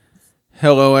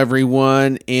Hello,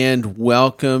 everyone, and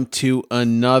welcome to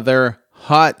another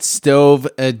hot stove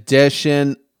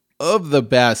edition of the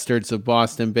Bastards of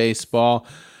Boston Baseball.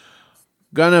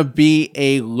 Gonna be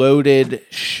a loaded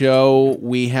show.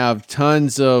 We have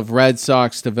tons of Red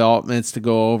Sox developments to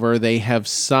go over. They have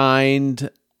signed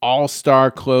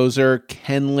all-star closer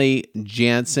Kenley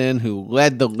Jansen, who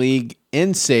led the league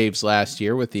in saves last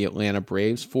year with the Atlanta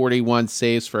Braves. 41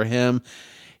 saves for him.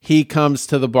 He comes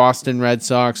to the Boston Red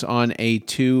Sox on a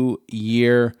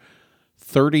 2-year,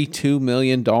 $32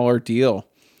 million deal.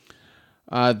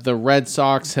 The Red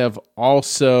Sox have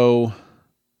also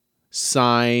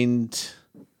signed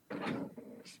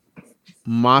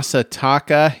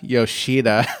Masataka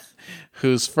Yoshida,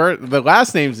 whose the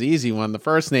last name's the easy one. The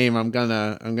first name I'm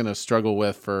gonna struggle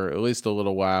with for at least a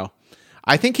little while.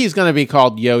 I think he's gonna be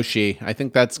called Yoshi. I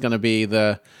think that's gonna be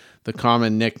the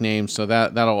common nickname, so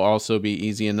that'll also be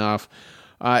easy enough.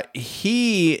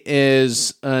 He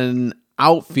is an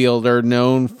outfielder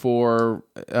known for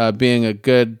being a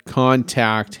good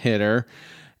contact hitter,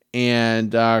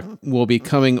 and will be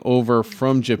coming over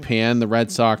from Japan. The Red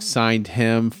Sox signed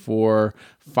him for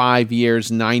 5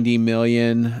 years, $90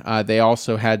 million. They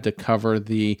also had to cover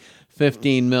the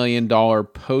 $15 million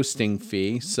posting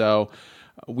fee, so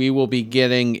we will be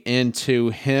getting into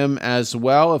him as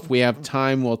well. If we have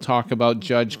time, we'll talk about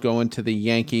Judge going to the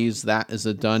Yankees. That is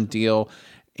a done deal.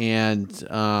 And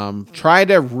try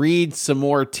to read some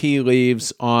more tea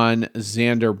leaves on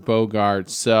Xander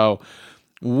Bogaerts. So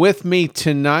with me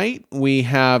tonight, we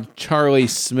have Charlie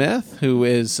Smith, who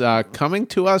is coming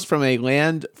to us from a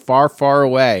land far, far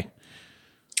away.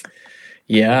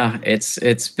 Yeah,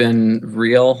 it's been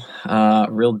real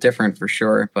different for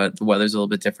sure, but the weather's a little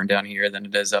bit different down here than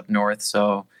it is up north.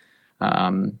 So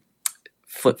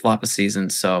flip-flop of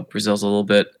seasons. So Brazil's a little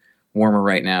bit warmer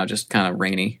right now, just kind of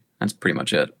rainy. That's pretty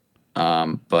much it.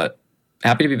 But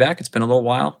happy to be back. It's been a little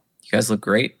while. You guys look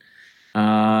great.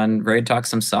 And ready to talk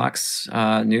some Sox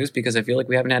news because I feel like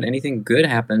we haven't had anything good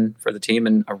happen for the team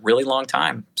in a really long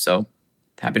time. So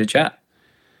happy to chat.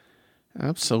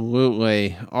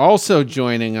 Absolutely. Also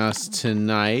joining us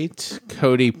tonight,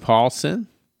 Cody Paulson.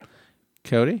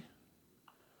 Cody?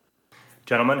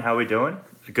 Gentlemen, how we doing?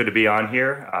 Good to be on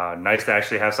here. Nice to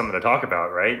actually have something to talk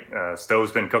about, right?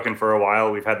 Stove's been cooking for a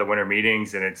while. We've had the winter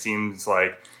meetings, and it seems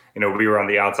like we were on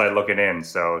the outside looking in.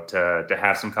 So to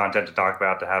have some content to talk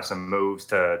about, to have some moves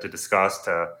to discuss,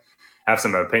 to have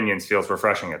some opinions feels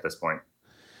refreshing at this point.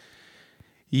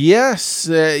 Yes,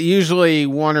 usually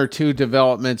one or two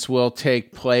developments will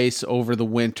take place over the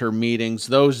winter meetings.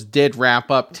 Those did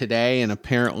wrap up today, and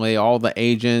apparently all the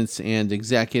agents and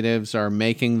executives are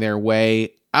making their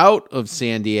way out of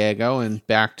San Diego and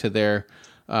back to their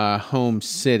home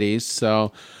cities.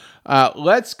 So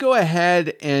let's go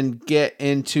ahead and get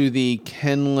into the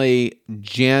Kenley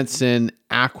Jansen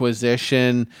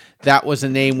acquisition. That was a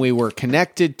name we were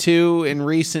connected to in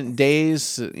recent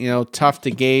days. Tough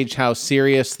to gauge how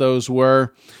serious those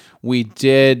were. We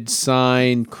did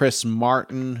sign Chris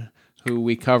Martin, who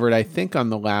we covered, I think, on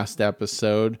the last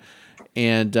episode.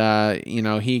 And,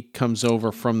 he comes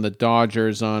over from the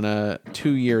Dodgers on a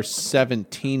 2-year,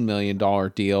 $17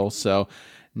 million deal. So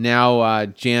now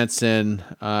Jansen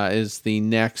is the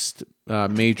next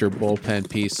major bullpen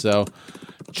piece. So,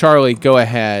 Charlie, go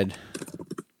ahead.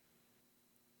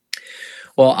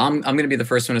 Well, I'm going to be the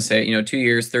first one to say, 2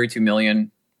 years, $32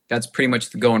 million. That's pretty much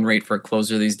the going rate for a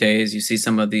closer these days. You see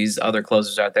some of these other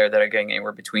closers out there that are getting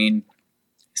anywhere between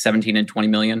 17 and 20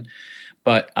 million.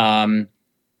 But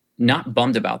not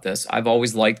bummed about this. I've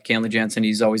always liked Kenley Jansen.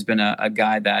 He's always been a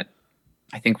guy that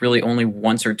I think really only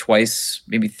once or twice,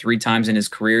 maybe 3 times in his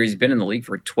career. He's been in the league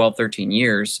for 12, 13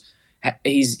 years.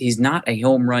 He's not a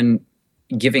home run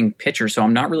giving pitcher, so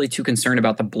I'm not really too concerned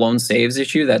about the blown saves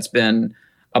issue that's been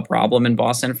a problem in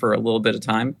Boston for a little bit of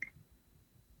time.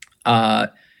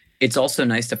 It's also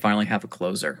nice to finally have a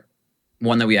closer,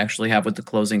 one that we actually have with the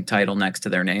closing title next to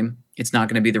their name. It's not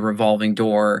going to be the revolving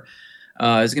door.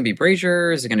 Is it going to be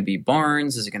Brazier? Is it going to be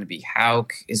Barnes? Is it going to be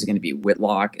Houck? Is it going to be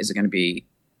Whitlock? Is it going to be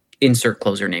insert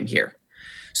closer name here?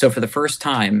 So for the first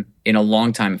time in a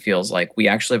long time, it feels like we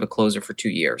actually have a closer for 2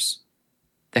 years.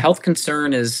 The health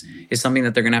concern is something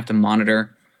that they're going to have to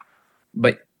monitor.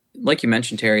 But like you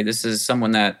mentioned, Terry, this is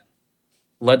someone that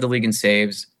led the league in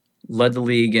saves, led the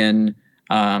league in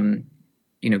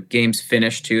games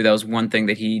finished too. That was one thing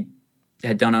that he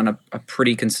had done on a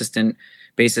pretty consistent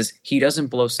basis. He doesn't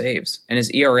blow saves, and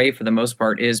his ERA for the most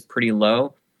part is pretty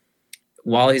low.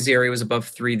 While his ERA was above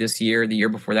 3 this year, the year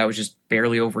before that was just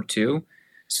barely over 2.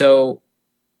 So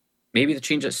maybe the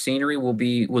change of scenery will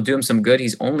do him some good.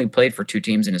 He's only played for 2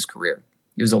 teams in his career.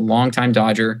 He was a longtime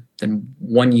Dodger, then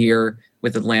 1 year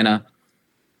with Atlanta.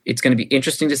 It's going to be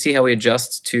interesting to see how he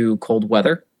adjusts to cold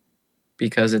weather,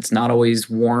 because it's not always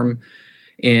warm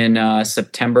in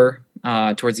September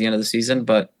towards the end of the season.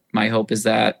 But my hope is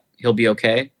that he'll be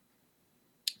okay.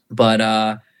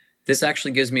 But this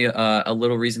actually gives me a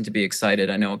little reason to be excited.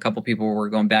 I know a couple people were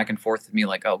going back and forth with me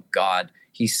like, oh God,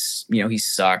 he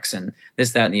sucks and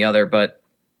this, that, and the other. But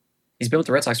he's been with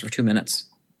the Red Sox for 2 minutes.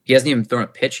 He hasn't even thrown a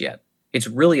pitch yet. It's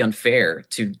really unfair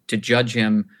to judge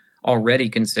him already,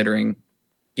 considering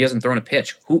he hasn't thrown a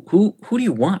pitch. Who do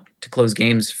you want to close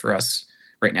games for us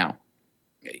right now?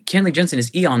 Kenley Jansen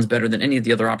is eons better than any of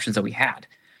the other options that we had.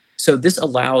 So this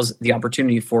allows the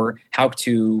opportunity for Houck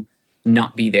to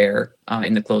not be there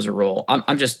in the closer role.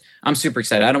 I'm super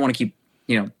excited. I don't want to keep,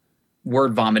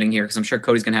 word vomiting here, because I'm sure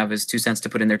Cody's going to have his 2 cents to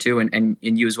put in there too, and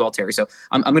you as well, Terry. So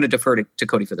I'm going to defer to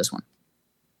Cody for this one.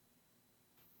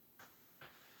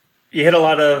 You hit a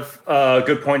lot of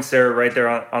good points there, right there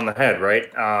on the head, right?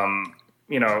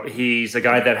 He's a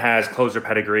guy that has closer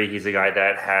pedigree. He's a guy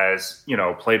that has,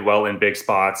 played well in big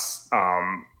spots.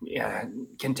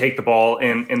 Can take the ball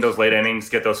in those late innings,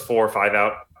 get those 4 or 5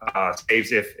 out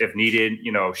saves if needed.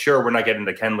 Sure, we're not getting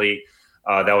the Kenley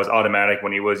that was automatic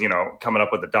when he was, coming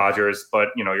up with the Dodgers, but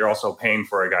you're also paying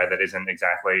for a guy that isn't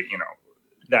exactly,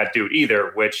 that dude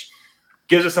either, which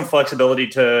gives us some flexibility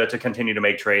to continue to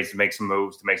make trades, to make some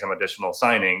moves, to make some additional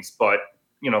signings. But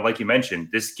like you mentioned,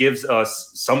 this gives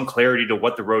us some clarity to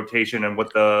what the rotation and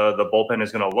what the bullpen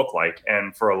is going to look like.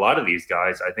 And for a lot of these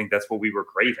guys, I think that's what we were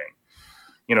craving.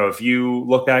 If you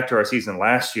look back to our season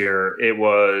last year, it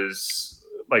was,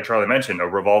 like Charlie mentioned, a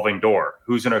revolving door.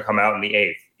 Who's going to come out in the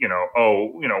 8th?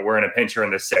 We're in a pinch here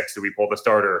in the 6th. Do we pull the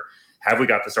starter? Have we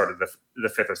got the start of the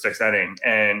 5th or 6th inning?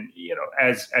 And,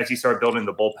 as you start building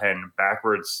the bullpen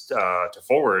backwards to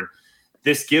forward,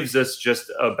 this gives us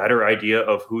just a better idea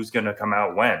of who's going to come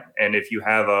out when. And if you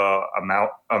have a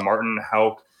Martin,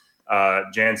 Houck,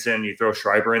 Jansen, you throw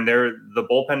Schreiber in there, the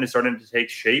bullpen is starting to take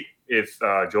shape. If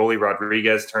Joely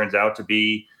Rodriguez turns out to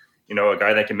be, a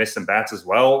guy that can miss some bats as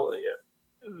well,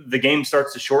 the game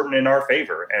starts to shorten in our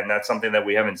favor. And that's something that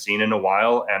we haven't seen in a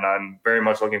while. And I'm very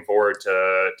much looking forward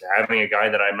to having a guy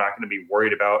that I'm not going to be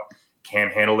worried about can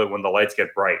handle it when the lights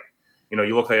get bright.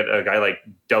 You look at a guy like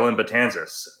Dylan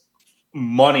Betances,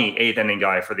 money 8th inning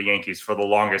guy for the Yankees for the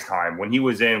longest time. When he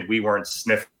was in, we weren't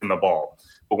sniffing the ball.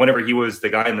 But whenever he was the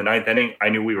guy in the 9th inning, I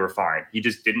knew we were fine. He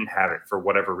just didn't have it for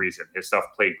whatever reason. His stuff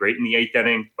played great in the 8th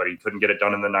inning, but he couldn't get it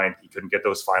done in the 9th. He couldn't get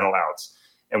those final outs.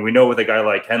 And we know with a guy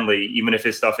like Kenley, even if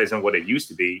his stuff isn't what it used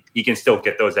to be, he can still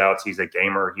get those outs. He's a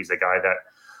gamer. He's a guy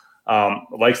that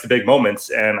likes the big moments.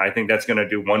 And I think that's going to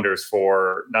do wonders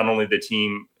for not only the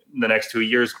team in the next 2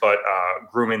 years, but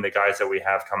grooming the guys that we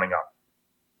have coming up.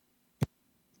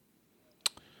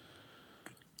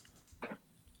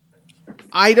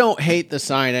 I don't hate the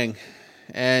signing,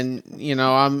 and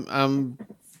I'm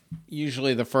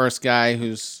usually the first guy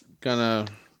who's gonna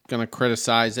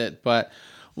criticize it, but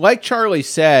like Charlie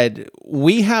said,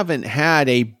 we haven't had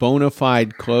a bona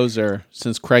fide closer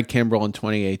since Craig Kimbrell in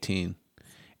 2018.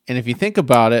 And if you think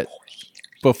about it,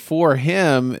 before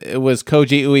him, it was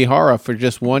Koji Uehara for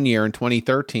just 1 year in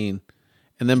 2013.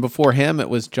 And then before him, it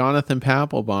was Jonathan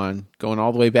Papelbon going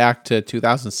all the way back to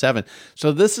 2007.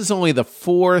 So this is only the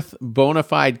 4th bona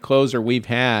fide closer we've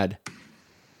had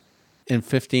in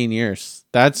 15 years.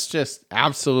 That's just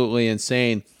absolutely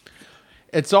insane.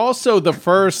 It's also the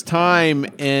first time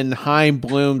in Chaim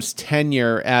Bloom's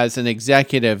tenure as an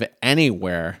executive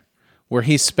anywhere where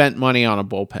he spent money on a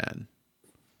bullpen.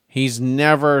 He's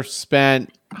never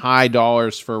spent high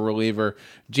dollars for a reliever.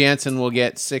 Jansen will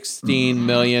get $16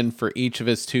 million for each of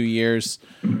his 2 years.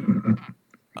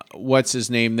 What's his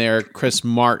name there? Chris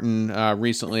Martin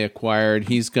recently acquired.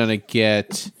 He's going to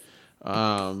get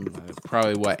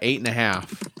probably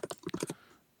 8.5.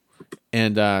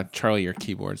 And Charlie, your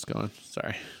keyboard's going.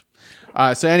 Sorry.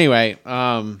 So anyway,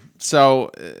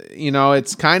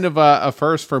 it's kind of a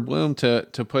first for Bloom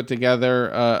to put together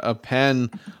a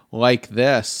pen like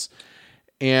this.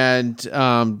 And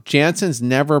Jansen's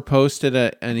never posted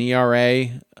an ERA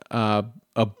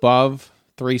above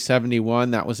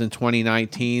 3.71. That was in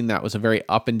 2019. That was a very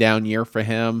up and down year for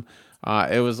him.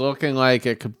 It was looking like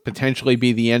it could potentially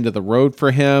be the end of the road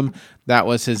for him. That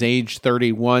was his age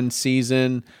 31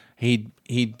 season.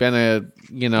 He'd been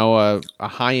a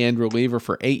high end reliever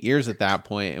for 8 years at that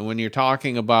point. And when you're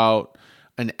talking about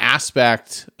an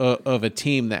aspect of a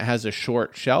team that has a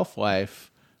short shelf life,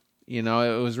 it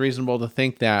was reasonable to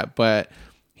think that. But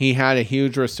he had a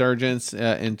huge resurgence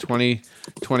in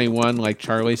 2021, like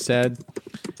Charlie said.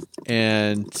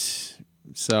 And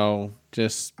so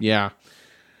just, yeah.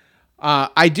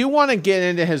 I do want to get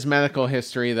into his medical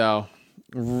history, though.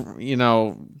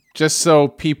 just so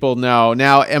people know.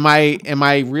 Now, am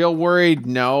I real worried?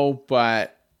 No,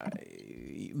 but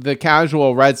the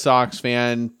casual Red Sox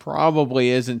fan probably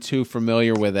isn't too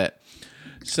familiar with it.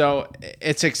 So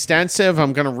it's extensive.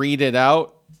 I'm going to read it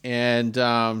out and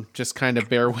just kind of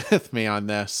bear with me on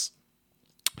this.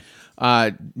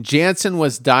 Jansen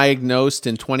was diagnosed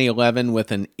in 2011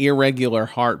 with an irregular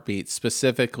heartbeat,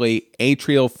 specifically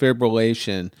atrial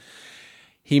fibrillation.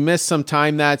 He missed some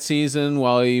time that season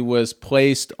while he was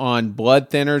placed on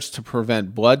blood thinners to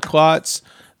prevent blood clots.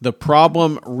 The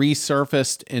problem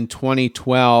resurfaced in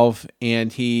 2012,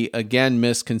 and he again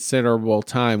missed considerable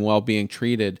time while being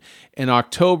treated. In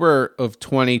October of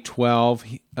 2012,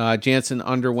 Jansen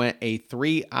underwent a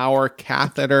 3-hour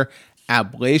catheter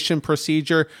ablation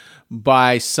procedure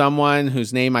by someone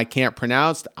whose name I can't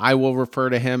pronounce. I will refer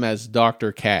to him as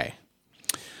Dr. K.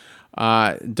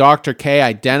 Dr. K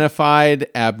identified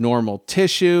abnormal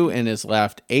tissue in his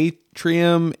left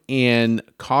atrium and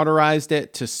cauterized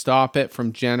it to stop it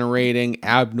from generating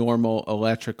abnormal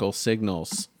electrical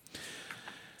signals.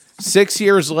 6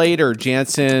 years later,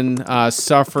 Jansen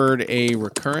suffered a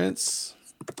recurrence.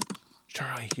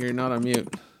 Charlie, you're not on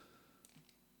mute.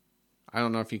 I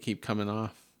don't know if you keep coming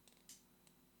off.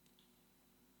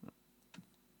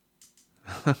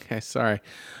 Okay, sorry.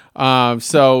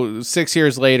 So 6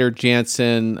 years later,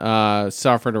 Jansen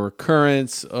suffered a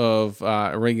recurrence of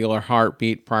irregular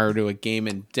heartbeat prior to a game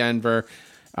in Denver.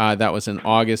 That was in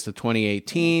August of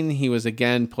 2018. He was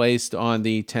again placed on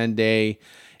the 10-day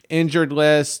injured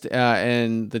list,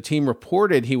 and the team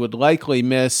reported he would likely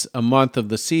miss a month of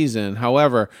the season.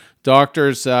 However,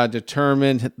 doctors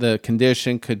determined the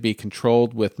condition could be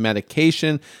controlled with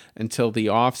medication until the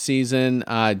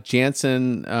offseason.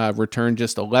 Jansen returned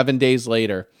just 11 days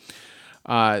later.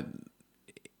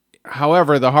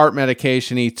 However, the heart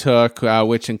medication he took,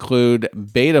 which include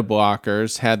beta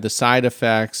blockers, had the side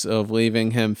effects of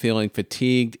leaving him feeling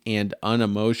fatigued and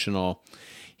unemotional.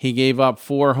 He gave up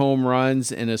 4 home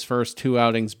runs in his first 2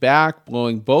 outings back,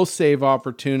 blowing both save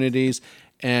opportunities.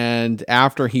 And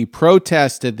after he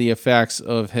protested the effects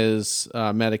of his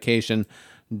medication,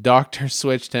 doctors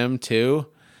switched him to,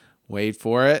 wait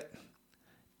for it,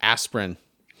 aspirin.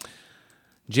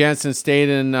 Jansen stayed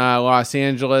in Los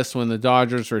Angeles when the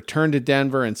Dodgers returned to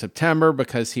Denver in September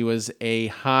because he was a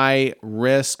high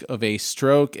risk of a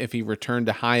stroke if he returned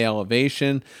to high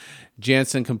elevation.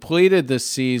 Jansen completed this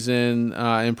season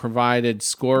and provided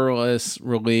scoreless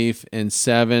relief in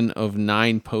 7 of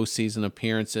 9 postseason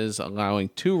appearances, allowing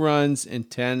 2 runs in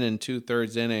 10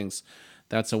 2/3 innings.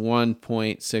 That's a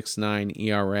 1.69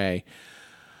 ERA.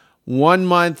 1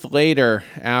 month later,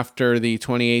 after the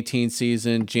 2018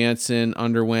 season, Jansen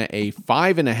underwent a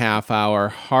 5.5-hour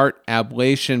heart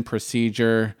ablation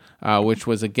procedure, which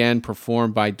was again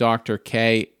performed by Dr.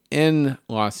 K in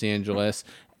Los Angeles.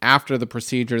 After the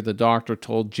procedure, the doctor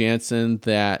told Jansen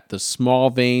that the small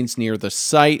veins near the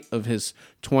site of his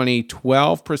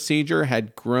 2012 procedure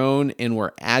had grown and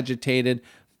were agitated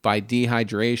by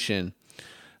dehydration,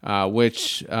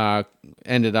 which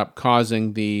ended up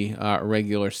causing the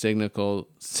irregular signals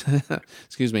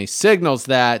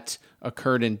that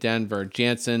occurred in Denver.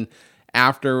 Jansen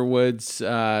afterwards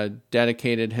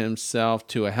dedicated himself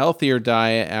to a healthier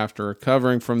diet after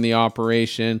recovering from the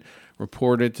operation,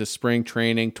 reported to spring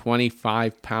training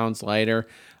 25 pounds lighter,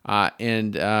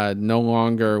 and no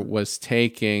longer was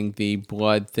taking the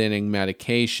blood thinning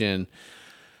medication.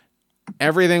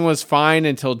 Everything was fine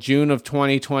until June of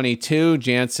 2022.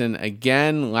 Jansen,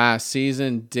 again, last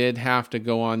season, did have to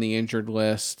go on the injured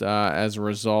list as a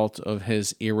result of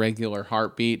his irregular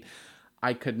heartbeat.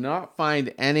 I could not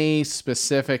find any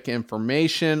specific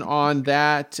information on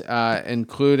that,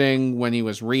 including when he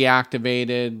was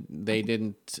reactivated. They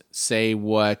didn't say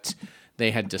what they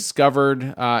had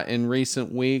discovered in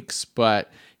recent weeks,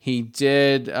 but he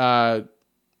did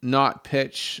not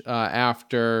pitch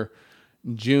after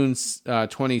June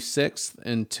 26th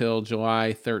until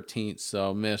July 13th,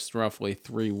 so missed roughly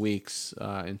 3 weeks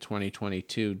in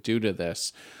 2022 due to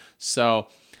this. So,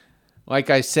 like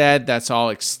I said, that's all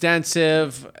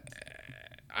extensive.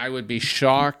 I would be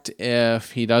shocked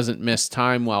if he doesn't miss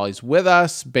time while he's with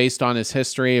us. Based on his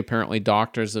history, apparently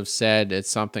doctors have said it's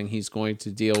something he's going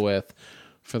to deal with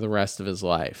for the rest of his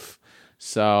life.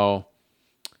 So,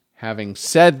 having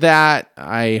said that,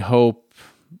 I hope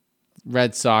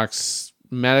Red Sox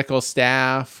medical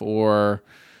staff or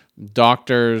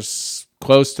doctors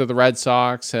close to the Red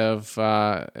Sox have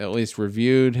at least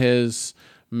reviewed his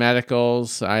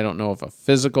medicals. I don't know if a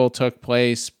physical took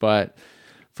place, but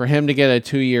for him to get a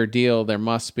 2-year deal, there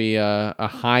must be a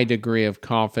high degree of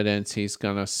confidence he's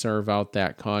going to serve out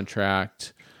that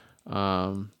contract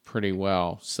pretty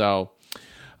well. So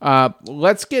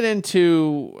let's get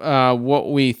into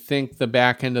what we think the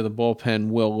back end of the bullpen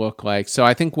will look like. So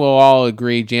I think we'll all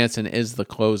agree Jansen is the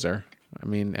closer. I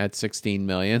mean, at $16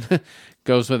 million,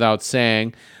 goes without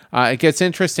saying. It gets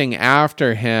interesting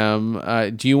after him.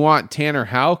 Do you want Tanner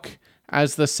Houck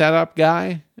as the setup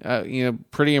guy?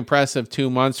 Pretty impressive 2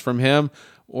 months from him.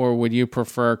 Or would you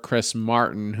prefer Chris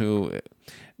Martin, who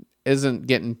isn't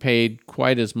getting paid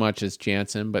quite as much as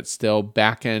Jansen, but still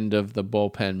back end of the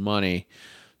bullpen money?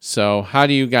 So how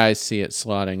do you guys see it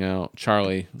slotting out?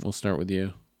 Charlie, we'll start with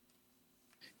you.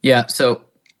 Yeah, so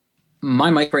my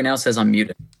mic right now says I'm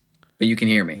muted, but you can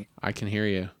hear me. I can hear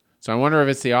you. So I wonder if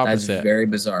it's the opposite. That's very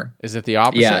bizarre. Is it the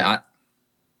opposite? Yeah.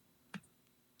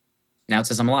 Now it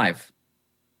says I'm live.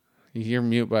 Your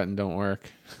mute button don't work.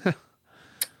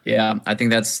 Yeah, I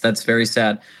think that's very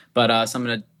sad. But so I'm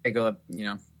going to take a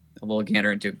little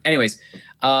gander into. Anyways,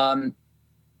 I'm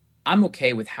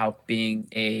okay with Houck being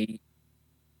a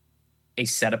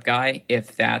setup guy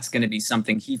if that's going to be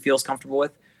something he feels comfortable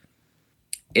with.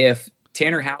 If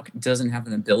Tanner Houck doesn't have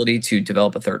an ability to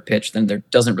develop a third pitch, then there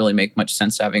doesn't really make much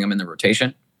sense having him in the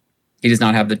rotation. He does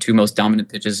not have the two most dominant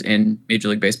pitches in Major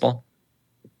League Baseball.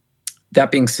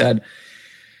 That being said,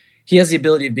 he has the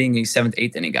ability of being a 7th,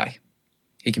 8th inning guy.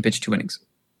 He can pitch 2 innings.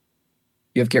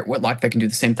 You have Garrett Whitlock that can do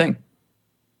the same thing.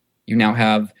 You now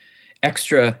have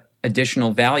extra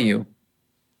additional value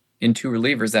in 2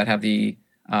 relievers that have the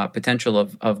potential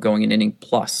of going an inning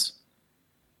plus.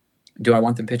 Do I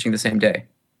want them pitching the same day?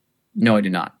 No, I do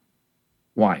not.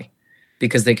 Why?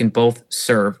 Because they can both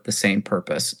serve the same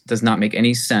purpose. It does not make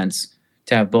any sense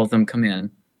to have both of them come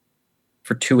in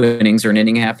for 2 innings or an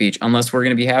inning and a half each, unless we're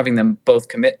going to be having them both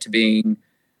commit to being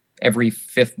every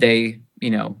 5th day,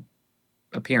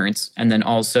 appearance, and then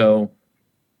also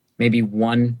maybe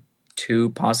 1, 2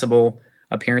 possible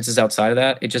appearances outside of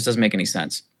that. It just doesn't make any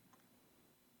sense.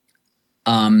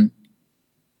 Martin,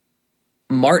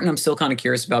 I'm still kind of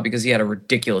curious about because he had a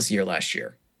ridiculous year last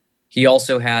year. He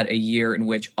also had a year in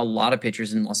which a lot of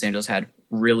pitchers in Los Angeles had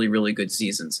really, really good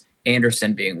seasons.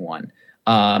 Anderson being one.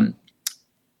 Tony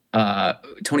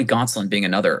Gonsolin being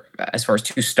another, as far as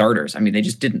 2 starters. I mean, they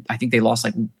just didn't. I think they lost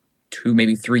like 2,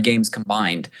 maybe 3 games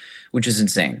combined, which is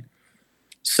insane.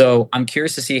 So I'm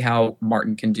curious to see how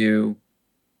Martin can do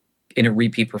in a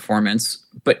repeat performance.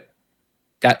 But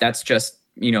that's just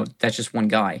one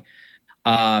guy.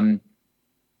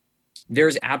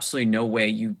 There's absolutely no way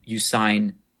you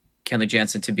sign Kenley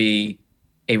Jansen to be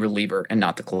a reliever and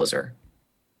not the closer.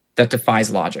 That defies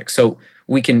logic. So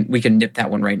we can nip that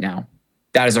one right now.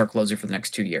 That is our closer for the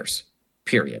next 2 years,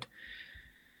 period.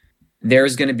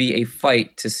 There's going to be a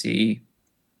fight to see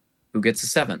who gets the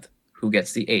 7th, who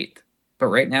gets the 8th. But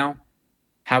right now,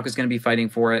 Houck is going to be fighting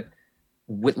for it.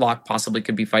 Whitlock possibly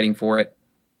could be fighting for it.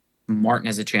 Martin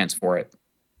has a chance for it.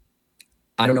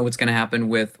 I don't know what's going to happen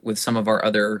with some of our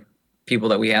other people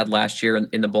that we had last year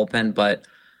in the bullpen, but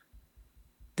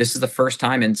this is the first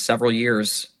time in several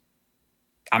years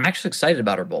I'm actually excited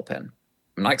about our bullpen.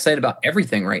 I'm not excited about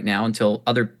everything right now until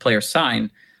other players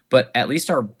sign, but at least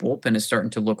our bullpen is starting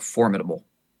to look formidable.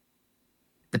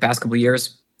 The past couple of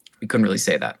years, we couldn't really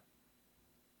say that.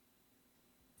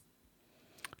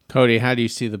 Cody, how do you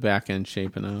see the back end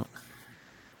shaping out?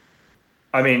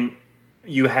 I mean,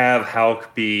 you have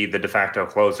Houck be the de facto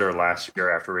closer last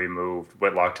year after we moved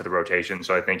Whitlock to the rotation.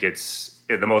 So I think it's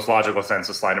the most logical sense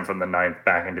to slide him from the 9th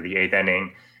back into the 8th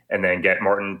inning and then get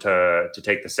Martin to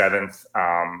take the 7th.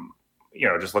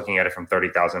 Just looking at it from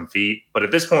 30,000 feet. But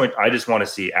at this point, I just want to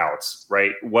see outs,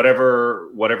 right? Whatever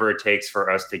it takes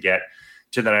for us to get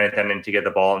to the 9th inning to get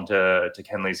the ball into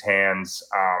Kenley's hands,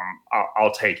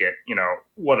 I'll take it.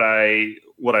 What I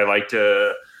like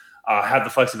to have the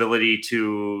flexibility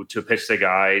to pitch the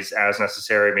guys as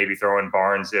necessary, maybe throw in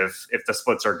Barnes if the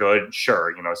splits are good,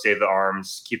 sure, save the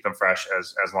arms, keep them fresh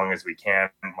as long as we can.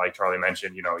 Like Charlie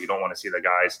mentioned, you don't want to see the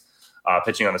guys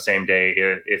pitching on the same day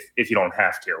if you don't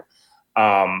have to.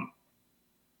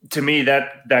 To me,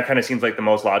 that kind of seems like the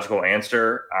most logical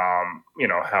answer.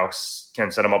 House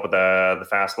can set him up with the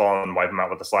fastball and wipe him out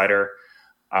with the slider.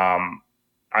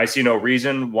 I see no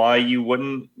reason why you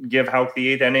wouldn't give Houck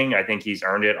the 8th inning. I think he's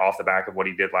earned it off the back of what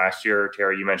he did last year.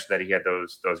 Terry, you mentioned that he had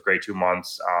those great 2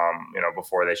 months,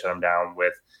 before they shut him down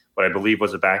with what I believe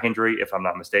was a back injury, if I'm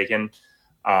not mistaken.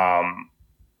 I'm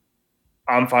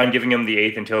fine giving him the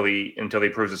 8th until he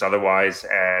proves us otherwise,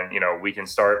 and we can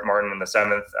start Martin in the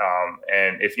 7th.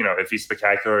 And if he's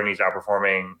spectacular and he's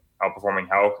outperforming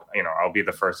Houck, I'll be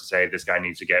the first to say this guy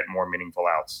needs to get more meaningful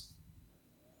outs.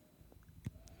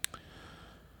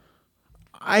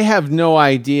 I have no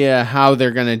idea how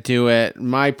they're going to do it.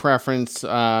 My preference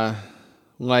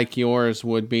like yours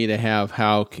would be to have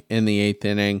Houck in the 8th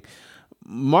inning.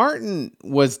 Martin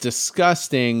was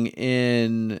disgusting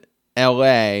in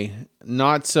LA,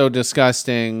 not so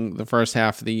disgusting the first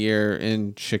half of the year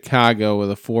in Chicago with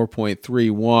a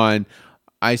 4.31.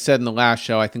 I said in the last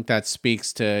show, I think that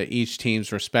speaks to each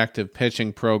team's respective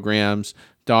pitching programs.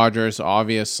 Dodgers,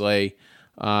 obviously,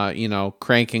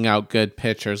 cranking out good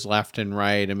pitchers left and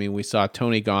right. I mean, we saw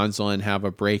Tony Gonsolin have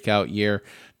a breakout year.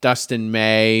 Dustin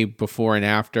May, before and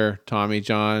after Tommy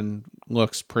John,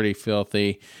 looks pretty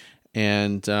filthy.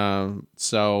 And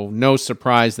so no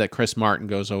surprise that Chris Martin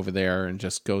goes over there and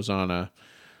just goes on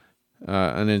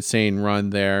an insane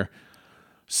run there.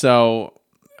 So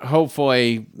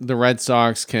hopefully the Red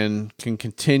Sox can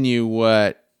continue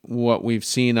what we've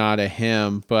seen out of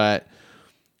him. But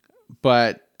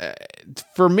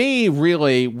for me,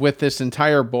 really, with this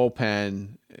entire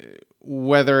bullpen,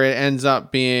 whether it ends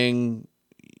up being,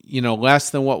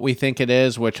 less than what we think it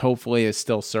is, which hopefully is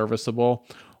still serviceable,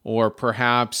 or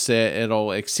perhaps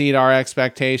it'll exceed our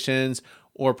expectations,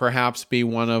 or perhaps be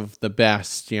one of the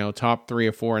best, top 3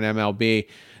 or 4 in MLB.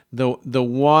 The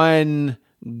one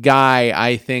guy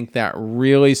I think that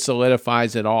really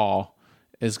solidifies it all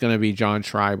is going to be John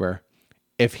Schreiber.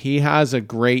 If he has a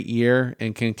great year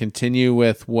and can continue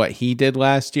with what he did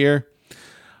last year,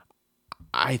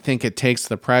 I think it takes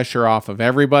the pressure off of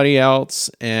everybody else.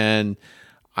 And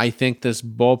I think this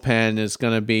bullpen is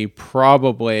going to be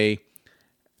probably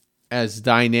as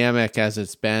dynamic as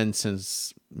it's been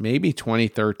since maybe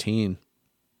 2013.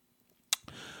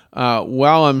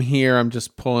 While I'm here, I'm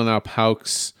just pulling up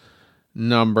Houck's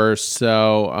numbers.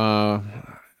 So I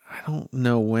don't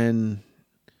know when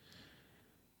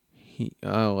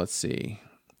let's see.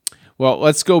 Well,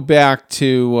 let's go back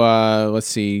to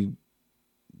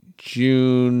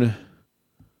June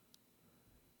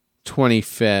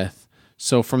 25th.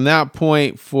 So from that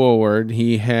point forward,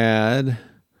 he had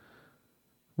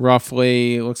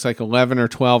roughly, looks like 11 or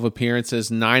 12 appearances,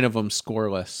 9 of them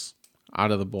scoreless out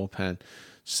of the bullpen.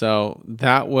 So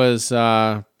that was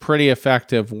pretty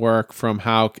effective work from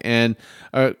Houck, and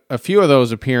a few of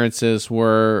those appearances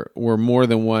were more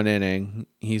than 1 inning.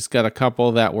 He's got a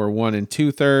couple that were 1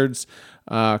 2/3,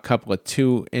 a couple of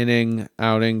 2-inning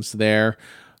outings there.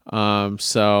 We'll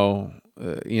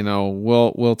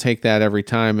take that every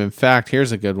time. In fact,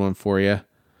 here's a good one for you: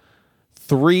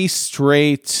 3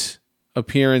 straight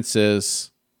appearances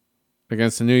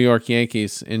against the New York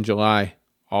Yankees in July,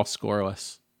 all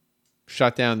scoreless.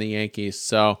 Shut down the Yankees.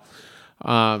 So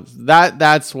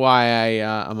that's why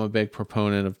I'm a big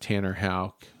proponent of Tanner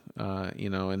Houck,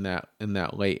 in that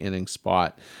late inning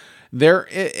spot. There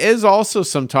is also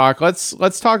some talk.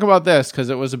 Let's talk about this because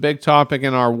it was a big topic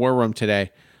in our war room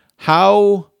today.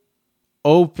 How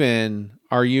open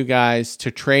are you guys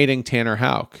to trading Tanner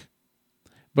Houck?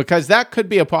 Because that could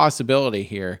be a possibility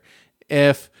here.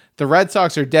 If the Red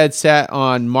Sox are dead set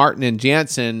on Martin and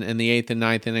Jansen in the 8th and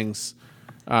 9th innings,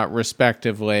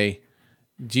 respectively,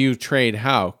 do you trade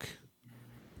Houck?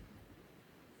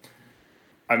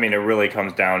 I mean, it really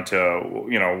comes down to,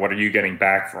 what are you getting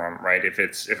back from, right? If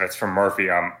it's from Murphy,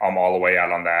 I'm all the way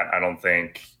out on that. I don't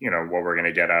think, what we're going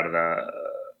to get out of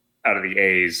the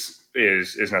A's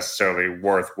is necessarily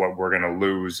worth what we're going to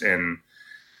lose in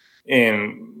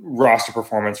roster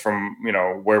performance from,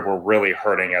 where we're really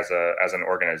hurting as an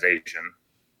organization.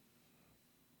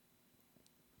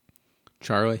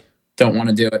 Charlie? Don't want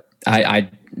to do it.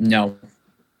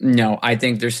 No. I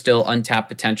think there's still untapped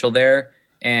potential there.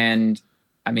 And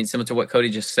I mean, similar to what Cody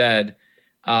just said,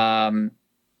 for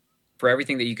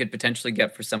everything that you could potentially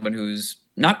get for someone who's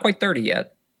not quite 30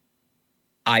 yet,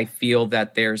 I feel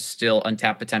that there's still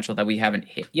untapped potential that we haven't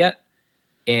hit yet.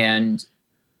 And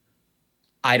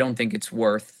I don't think it's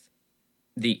worth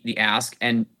the ask.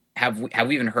 And have we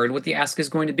even heard what the ask is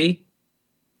going to be?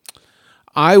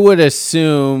 I would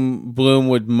assume Bloom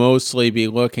would mostly be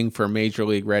looking for major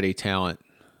league ready talent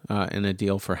in a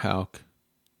deal for Houck.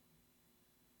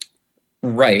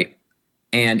 Right.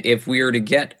 And if we were to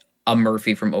get a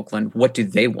Murphy from Oakland, what do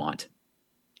they want?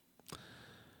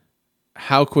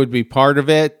 Houck would be part of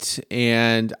it.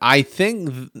 And I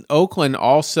think Oakland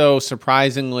also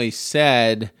surprisingly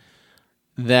said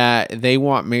that they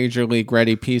want major league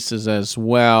ready pieces as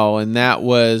well. And that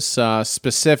was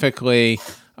specifically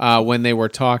when they were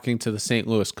talking to the St.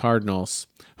 Louis Cardinals,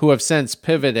 who have since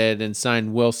pivoted and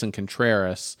signed Wilson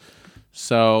Contreras.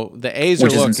 So the A's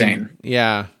Which are is looking, insane.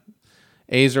 Yeah,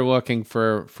 A's are looking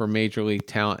for major league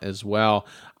talent as well.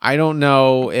 I don't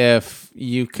know if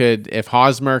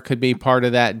Hosmer could be part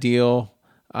of that deal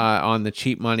on the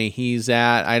cheap money he's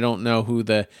at. I don't know who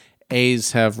the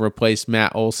A's have replaced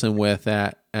Matt Olson with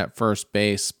at first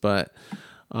base, but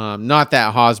Not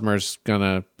that Hosmer's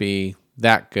gonna be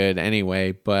that good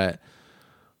anyway, but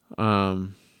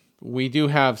we do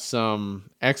have some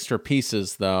extra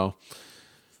pieces though,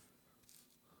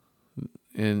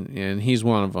 and he's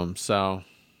one of them. So,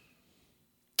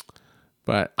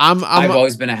 but I've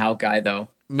always been a Houck guy though.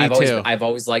 Me too. I've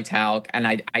always liked Houck, and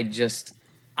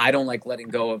I don't like letting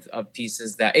go of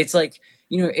pieces that it's like,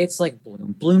 it's like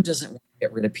Bloom. Bloom doesn't want to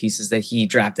get rid of pieces that he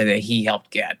drafted that he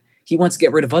helped get. He wants to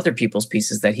get rid of other people's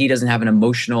pieces that he doesn't have an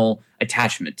emotional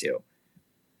attachment to.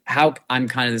 Houck, I'm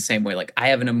kind of the same way. Like, I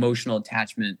have an emotional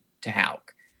attachment to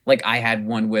Houck. Like, I had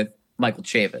one with Michael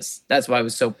Chavis. That's why I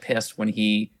was so pissed when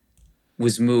he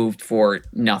was moved for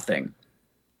nothing.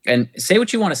 And say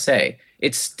what you want to say.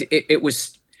 It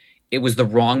was the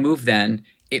wrong move then.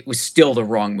 It was still the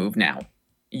wrong move now.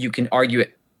 You can argue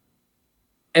it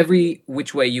every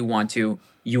which way you want to.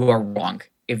 You are wrong.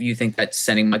 If you think that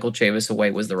sending Michael Chavis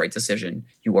away was the right decision,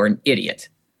 you are an idiot.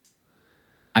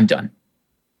 I'm done.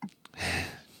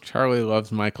 Charlie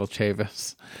loves Michael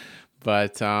Chavis,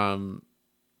 but I'm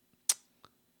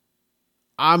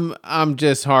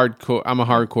just hardcore. I'm a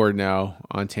hardcore no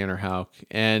on Tanner Houck.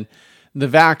 And the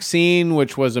vaccine,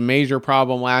 which was a major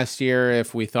problem last year,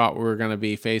 if we thought we were going to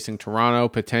be facing Toronto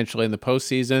potentially in the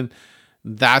postseason,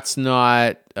 that's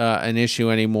not an issue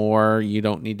anymore. You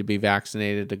don't need to be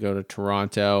vaccinated to go to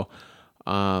Toronto.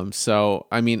 So,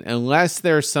 I mean, unless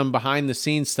there's some behind the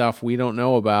scenes stuff we don't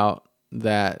know about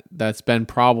that's been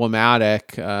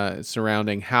problematic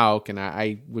surrounding Houck, and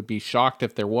I would be shocked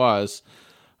if there was.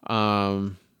 I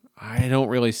don't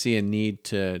really see a need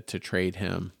to trade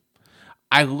him.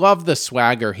 I love the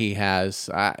swagger he has.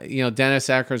 Dennis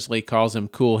Eckersley calls him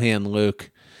Cool Hand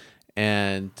Luke,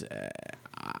 and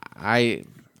I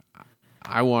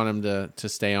want him to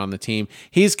stay on the team.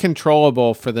 He's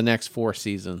controllable for the next 4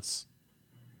 seasons.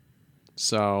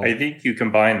 So I think you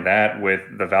combine that with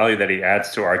the value that he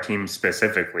adds to our team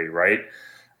specifically, right?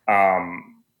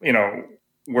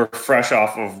 We're fresh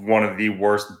off of one of the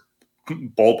worst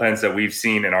bullpens that we've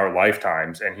seen in our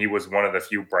lifetimes, and he was one of the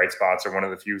few bright spots, or one of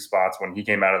the few spots when he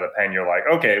came out of the pen. You're like,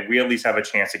 okay, we at least have a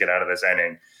chance to get out of this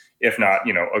inning, if not,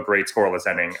 a great scoreless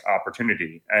inning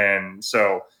opportunity. And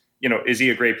so, is he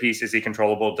a great piece? Is he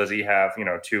controllable? Does he have,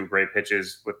 2 great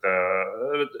pitches with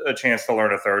a chance to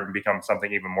learn a third and become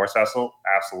something even more special?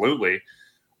 Absolutely.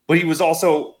 But he was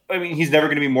also, he's never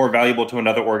going to be more valuable to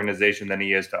another organization than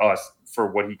he is to us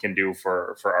for what he can do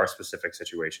for our specific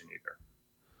situation either.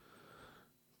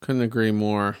 Couldn't agree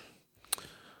more.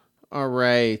 All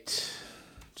right.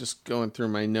 Just going through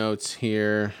my notes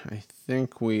here. I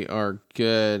think we are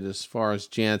good as far as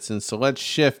Jansen. So let's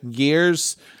shift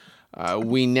gears.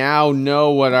 We now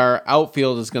know what our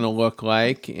outfield is going to look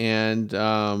like, and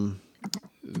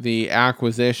the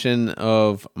acquisition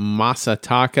of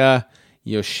Masataka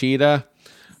Yoshida.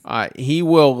 He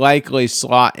will likely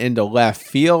slot into left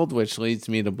field, which leads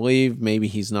me to believe maybe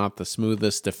he's not the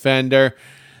smoothest defender.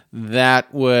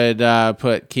 That would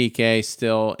put Kike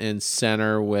still in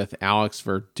center with Alex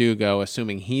Verdugo,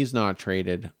 assuming he's not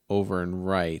traded over and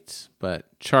right. But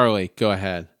Charlie, go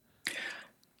ahead.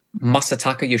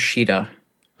 Masataka Yoshida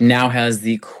now has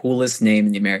the coolest name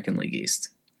in the American League East.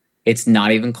 It's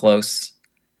not even close.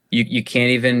 You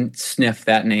can't even sniff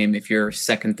that name if you're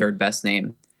second, third best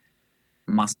name.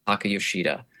 Masataka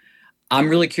Yoshida. I'm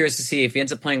really curious to see if he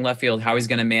ends up playing left field, how he's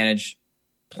going to manage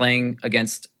playing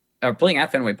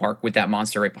at Fenway Park with that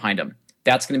monster right behind him.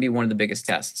 That's going to be one of the biggest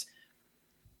tests.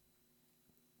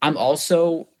 I'm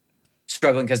also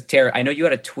struggling because, Tara, I know you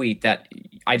had a tweet that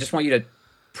I just want you to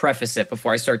preface it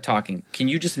before I start talking. Can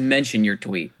you just mention your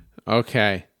tweet?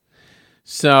 Okay.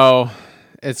 So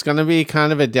it's going to be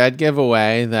kind of a dead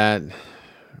giveaway that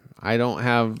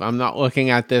I'm not looking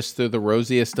at this through the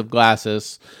rosiest of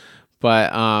glasses,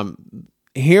 but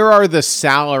here are the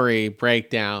salary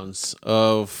breakdowns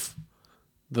of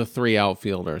the 3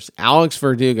 outfielders. Alex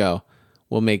Verdugo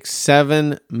will make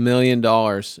 $7 million in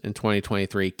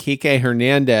 2023. Kike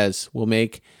Hernandez will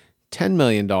make $10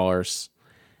 million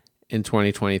in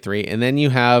 2023. And then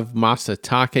you have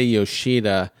Masataka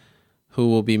Yoshida, who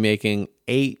will be making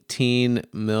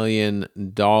 $18 million.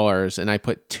 And I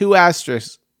put 2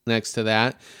 asterisks next to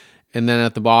that. And then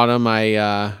at the bottom,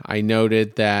 I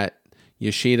noted that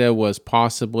Yoshida was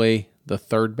possibly the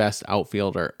 3rd best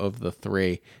outfielder of the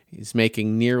 3. He's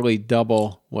making nearly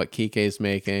double what Kike's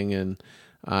making, and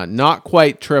not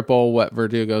quite triple what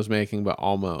Verdugo's making, but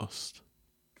almost.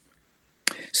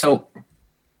 So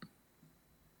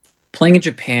playing in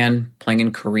Japan, playing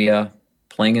in Korea,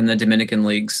 playing in the Dominican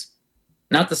leagues,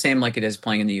 not the same like it is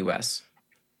playing in the U.S.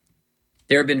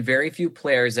 There have been very few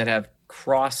players that have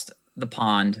crossed the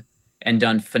pond and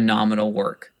done phenomenal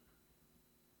work.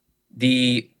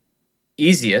 The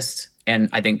easiest and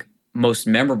I think most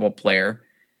memorable player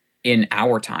in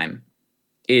our time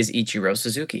is Ichiro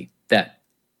Suzuki. That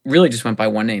really just went by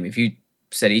one name. If you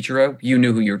said Ichiro, you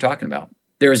knew who you were talking about.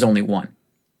 There is only one.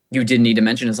 You didn't need to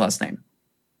mention his last name.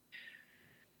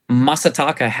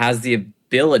 Masataka has the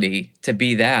ability to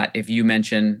be that if you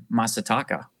mention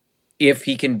Masataka. If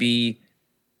he can be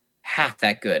half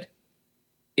that good,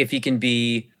 if he can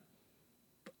be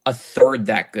a third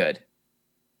that good,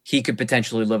 he could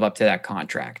potentially live up to that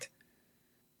contract.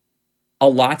 A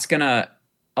lot's gonna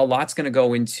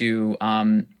go into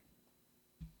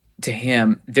to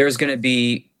him. There's gonna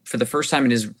be, for the first time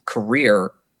in his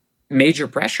career, major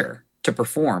pressure to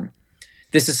perform.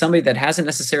 This is somebody that hasn't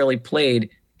necessarily played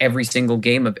every single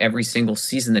game of every single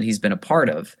season that he's been a part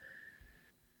of.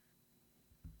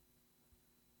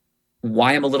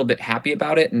 Why I'm a little bit happy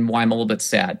about it and why I'm a little bit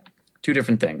sad. Two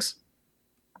different things.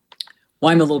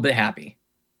 Why I'm a little bit happy.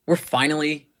 We're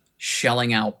finally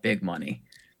shelling out big money.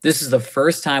 This is the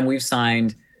first time we've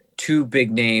signed two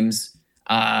big names,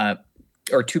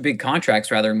 or two big contracts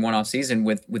rather, in one off season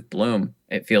with Bloom.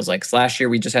 It feels like last year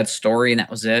we just had Story and that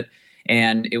was it.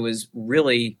 And it was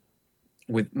really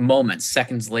with moments,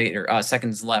 seconds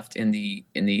left in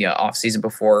the off season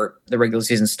before the regular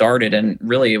season started. And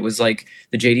really it was like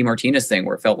the JD Martinez thing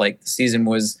where it felt like the season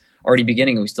was already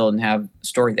beginning and we still didn't have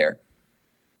Story there.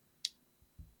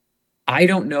 I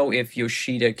don't know if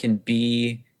Yoshida can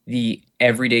be the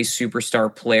everyday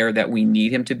superstar player that we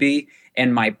need him to be.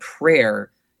 And my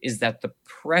prayer is that the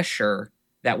pressure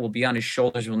that will be on his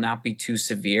shoulders will not be too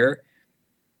severe.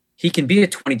 He can be a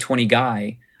 2020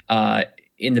 guy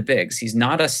in the bigs. He's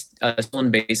not a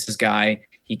stolen bases guy.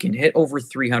 He can hit over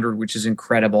 300, which is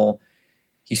incredible.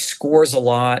 He scores a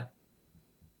lot.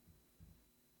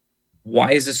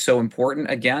 Why is this so important?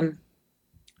 Again,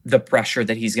 the pressure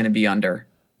that he's going to be under,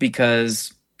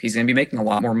 because he's going to be making a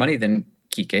lot more money than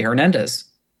Kike Hernandez,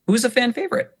 who's a fan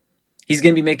favorite. He's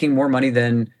going to be making more money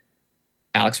than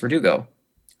Alex Verdugo,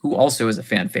 who also is a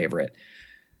fan favorite.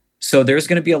 So there's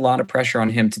going to be a lot of pressure on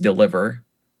him to deliver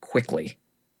quickly.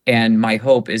 And my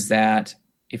hope is that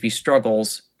if he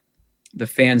struggles, the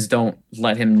fans don't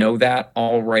let him know that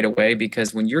all right away,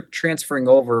 because when you're transferring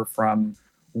over from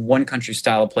one country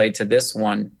style of play to this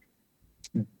one,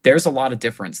 there's a lot of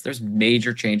difference. There's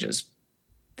major changes.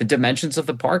 The dimensions of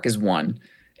the park is one.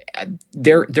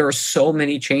 There are so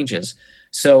many changes.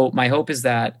 So my hope is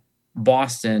that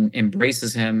Boston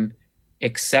embraces him,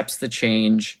 accepts the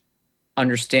change,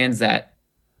 understands that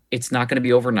it's not going to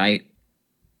be overnight,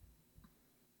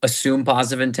 assume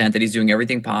positive intent that he's doing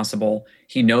everything possible.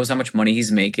 He knows how much money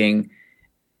he's making.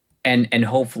 And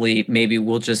hopefully maybe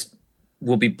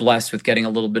we'll be blessed with getting a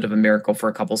little bit of a miracle for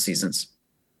a couple seasons.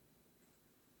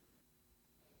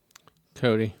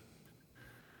 Cody.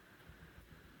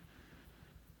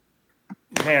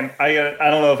 Man, I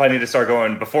don't know if I need to start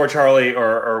going before Charlie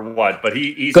or what, but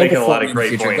he's making a lot of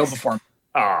great points. Go before him.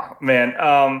 Oh, man.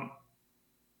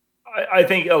 I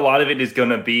think a lot of it is going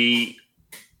to be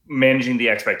managing the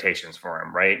expectations for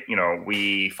him, right? You know,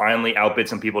 we finally outbid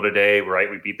some people today, right?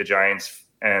 We beat the Giants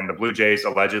and the Blue Jays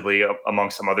allegedly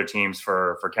amongst some other teams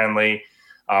for Kenley.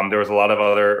 There was a lot of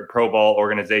other pro ball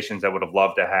organizations that would have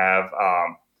loved to have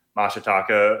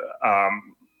Masataka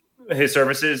his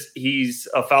services. He's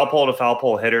a foul pole to foul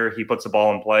pole hitter. He puts the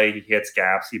ball in play. He hits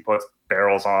gaps. He puts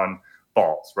barrels on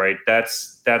balls, right?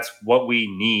 That's what we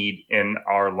need in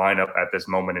our lineup at this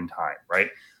moment in time, right?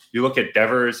 You look at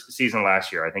Devers' season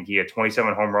last year. I think he had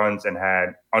 27 home runs and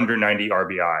had under 90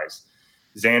 RBIs.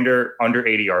 Xander under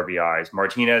 80 RBIs.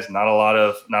 Martinez not a lot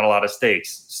of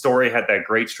stakes. Story had that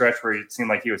great stretch where it seemed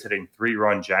like he was hitting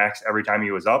 3-run jacks every time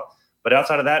he was up. But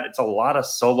outside of that, it's a lot of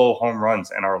solo home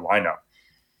runs in our lineup.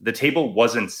 The table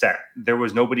wasn't set. There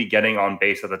was nobody getting on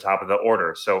base at the top of the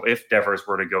order. So if Devers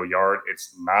were to go yard,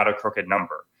 it's not a crooked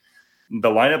number. The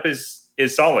lineup is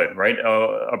solid, right?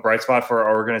 A bright spot for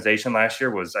our organization last year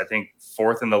was, I think,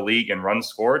 4th in the league in runs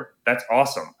scored. That's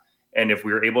awesome. And if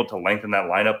we were able to lengthen that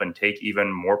lineup and take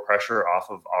even more pressure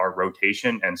off of our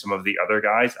rotation and some of the other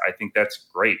guys, I think that's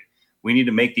great. We need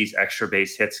to make these extra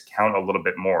base hits count a little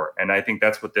bit more. And I think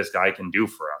that's what this guy can do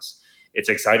for us. It's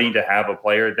exciting to have a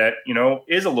player that, you know,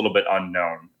 is a little bit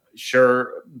unknown.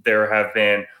 Sure, there have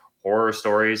been horror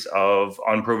stories of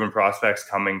unproven prospects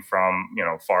coming from, you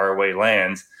know, faraway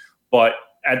lands. But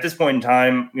at this point in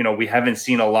time, you know, we haven't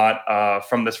seen a lot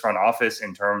from this front office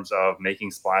in terms of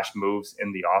making splash moves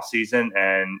in the offseason.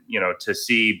 And, you know, to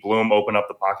see Bloom open up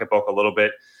the pocketbook a little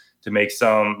bit to make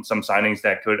some signings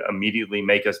that could immediately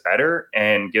make us better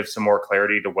and give some more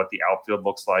clarity to what the outfield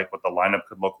looks like, what the lineup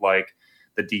could look like.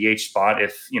 the DH spot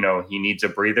if, he needs a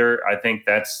breather. I think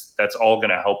that's all going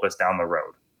to help us down the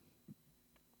road.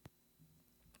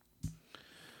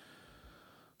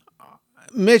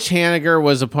 Mitch Haniger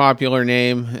was a popular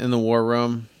name in the war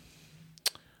room.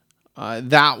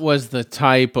 That was the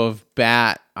type of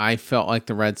bat I felt like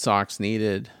the Red Sox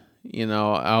needed,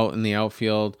 out in the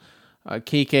outfield.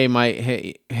 Kike might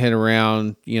hit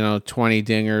around, 20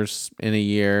 dingers in a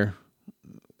year,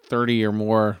 30 or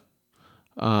more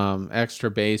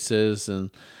extra bases. And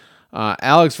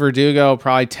Alex Verdugo,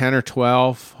 probably 10 or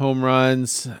 12 home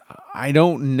runs. I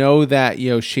don't know that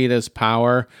Yoshida's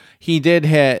power. He did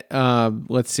hit,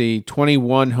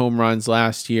 21 home runs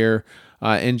last year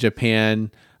in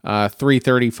Japan,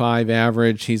 335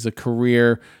 average. He's a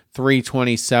career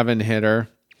 327 hitter.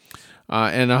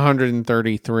 And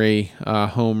 133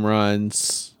 home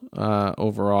runs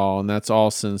overall, and that's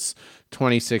all since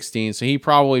 2016. So he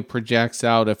probably projects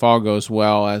out, if all goes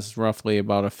well, as roughly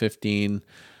about a 15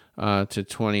 to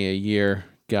 20 a year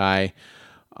guy.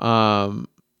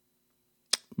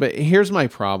 But here's my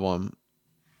problem.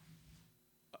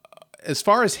 As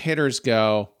far as hitters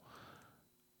go,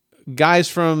 guys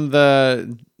from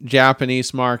the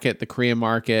Japanese market, the Korean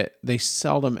market, they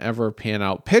seldom ever pan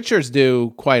out. Pitchers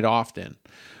do quite often.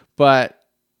 But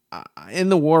in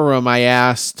the war room, I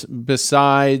asked,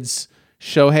 besides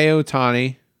Shohei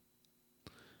Ohtani,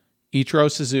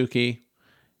 Ichiro Suzuki,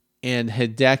 and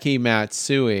Hideki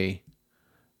Matsui,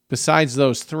 besides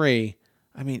those three,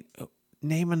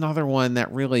 name another one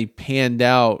that really panned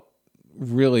out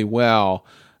really well.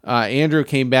 Andrew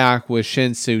came back with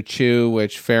Shin-Soo Choo,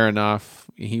 which, fair enough,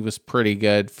 he was pretty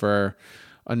good for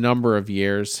a number of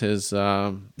years. His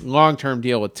long-term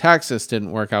deal with Texas didn't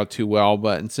work out too well,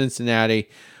 but in Cincinnati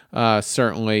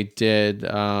certainly did,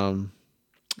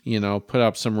 put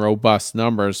up some robust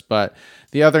numbers. But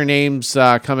the other names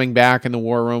coming back in the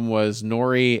war room was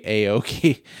Nori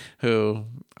Aoki, who,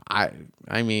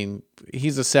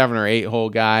 he's a 7 or 8 hole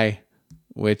guy,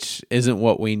 which isn't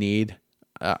what we need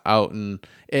out. And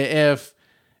if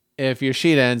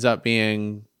Yoshida ends up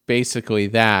being basically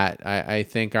that, I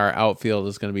think our outfield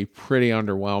is going to be pretty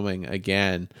underwhelming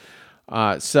again.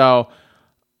 So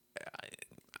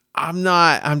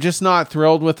I'm just not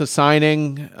thrilled with the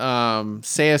signing.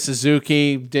 Seiya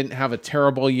Suzuki didn't have a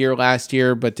terrible year last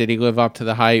year, but did he live up to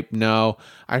the hype? No.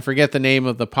 I forget the name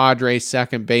of the Padres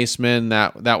second baseman.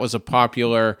 That was a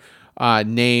popular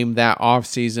name that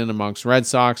offseason amongst Red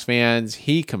Sox fans.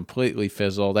 He completely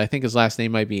fizzled. I think his last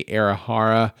name might be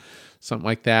Arihara, something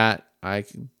like that. I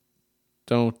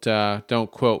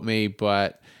don't quote me,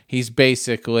 but he's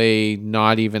basically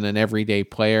not even an everyday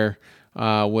player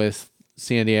with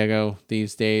San Diego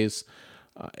these days.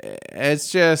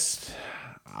 It's just,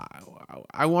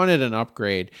 I wanted an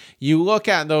upgrade. You look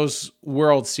at those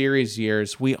World Series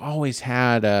years, we always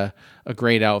had a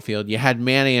great outfield. You had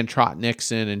Manny and Trot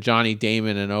Nixon and Johnny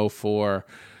Damon in 2004.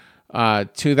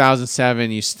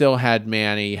 2007, you still had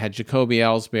Manny. You had Jacoby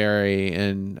Ellsbury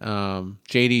and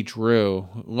J.D. Drew.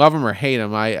 Love him or hate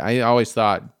him, I always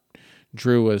thought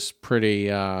Drew was pretty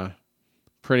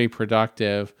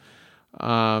productive.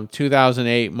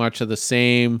 2008, much of the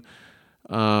same.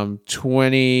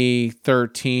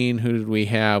 2013, who did we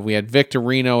have? We had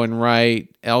Victorino in right,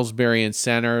 Ellsbury in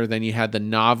center. Then you had the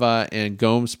Nava and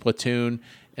Gomes platoon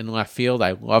in left field.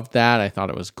 I loved that. I thought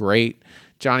it was great.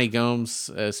 Johnny Gomes,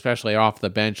 especially off the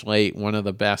bench late, one of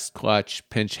the best clutch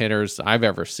pinch hitters I've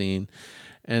ever seen.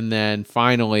 And then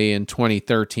finally in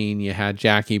 2013, you had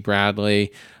Jackie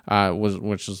Bradley,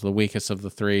 which was the weakest of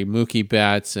the three, Mookie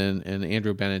Betts and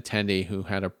Andrew Benintendi, who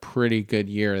had a pretty good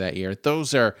year that year.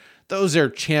 Those are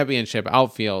championship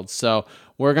outfields. So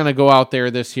we're going to go out there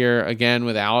this year again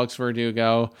with Alex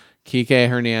Verdugo, Kike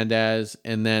Hernandez,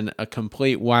 and then a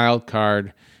complete wild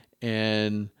card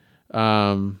in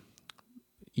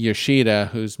Yoshida,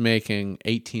 who's making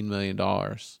 $18 million.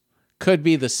 Could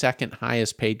be the second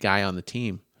highest paid guy on the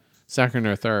team, second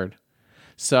or third.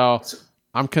 So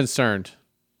I'm concerned.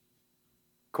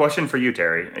 Question for you,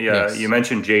 Terry. Yes. You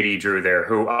mentioned J.D. Drew there,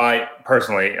 who I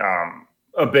personally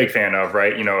a big fan of,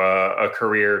 right? A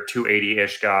career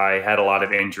 280-ish guy, had a lot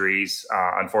of injuries,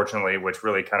 unfortunately, which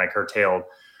really kind of curtailed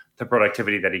the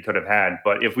productivity that he could have had.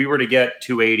 But if we were to get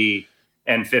 280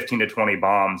 and 15 to 20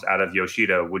 bombs out of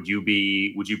Yoshida, would you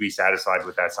be satisfied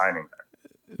with that signing there?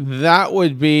 That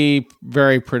would be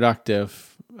very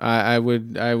productive. I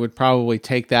would probably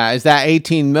take that. Is that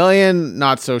 18 million?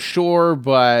 Not so sure,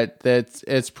 but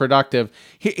it's productive.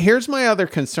 Here's my other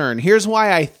concern. Here's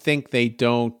why I think they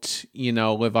don't,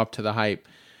 live up to the hype.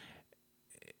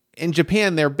 In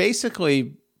Japan, they're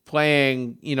basically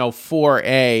playing,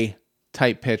 4A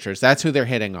type pitchers. That's who they're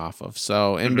hitting off of.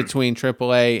 So in between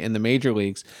AAA and the major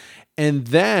leagues. And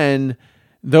then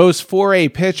those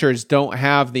 4A pitchers don't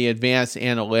have the advanced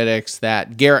analytics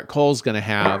that Garrett Cole's going to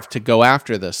have to go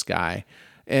after this guy.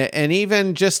 And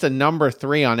even just a number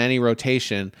 3 on any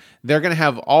rotation, they're going to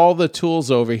have all the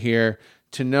tools over here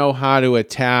to know how to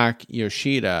attack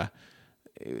Yoshida.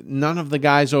 None of the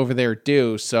guys over there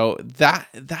do. So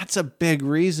that's a big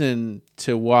reason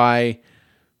to why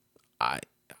I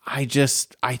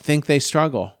think they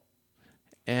struggle.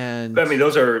 And I mean,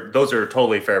 those are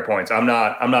totally fair points. I'm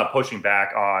not pushing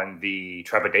back on the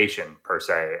trepidation per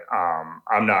se.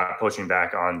 I'm not pushing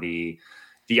back on the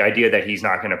idea that he's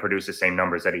not going to produce the same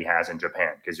numbers that he has in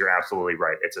Japan, because you're absolutely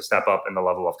right. It's a step up in the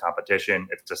level of competition.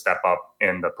 It's a step up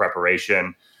in the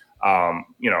preparation.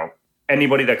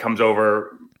 Anybody that comes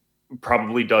over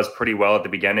probably does pretty well at the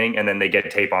beginning, and then they get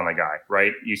tape on the guy,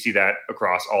 right? You see that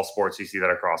across all sports. You see that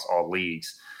across all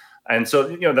leagues. And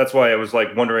so, that's why I was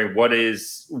like wondering what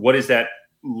is that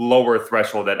lower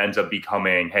threshold that ends up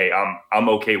becoming, hey, I'm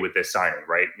okay with this signing,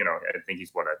 right? I think he's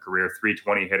a career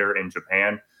 320 hitter in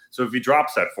Japan. So if he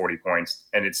drops that 40 points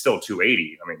and it's still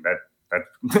 280, I mean, that's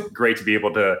great to be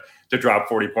able to drop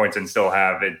 40 points and still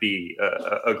have it be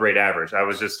a great average. I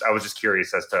was just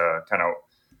curious as to kind of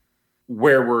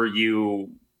where were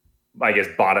you, I guess,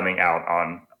 bottoming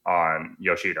out on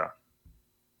Yoshida?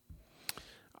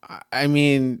 I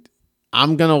mean,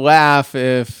 I'm going to laugh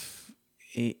if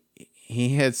he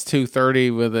hits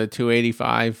 230 with a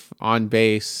 285 on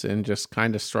base and just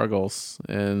kind of struggles.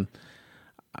 And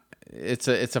it's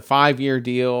a 5-year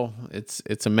deal.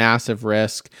 It's a massive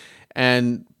risk.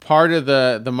 And part of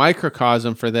the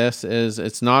microcosm for this is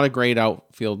it's not a great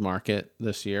outfield market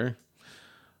this year.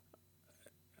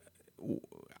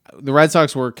 The Red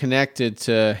Sox were connected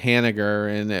to Haniger,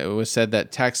 and it was said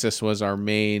that Texas was our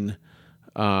main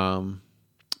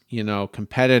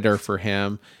competitor for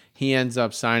him. He ends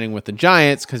up signing with the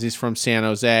Giants because he's from San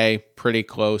Jose, pretty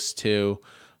close to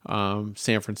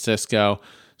San Francisco.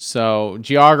 So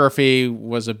geography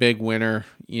was a big winner.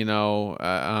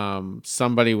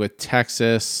 Somebody with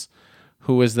Texas,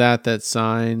 who was that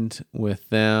signed with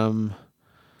them?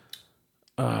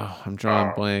 Oh, I'm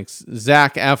drawing blanks.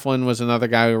 Zach Eflin was another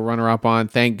guy we were runner-up on.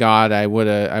 Thank God I would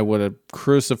have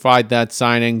crucified that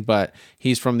signing, but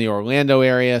he's from the Orlando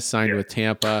area, signed with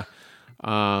Tampa.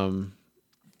 And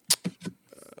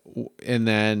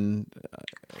then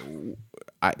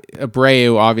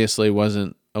Abreu obviously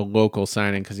wasn't a local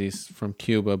signing because he's from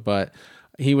Cuba, but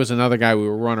he was another guy we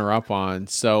were runner-up on.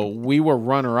 So we were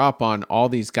runner-up on all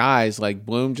these guys. Like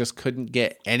Bloom just couldn't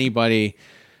get anybody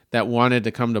that wanted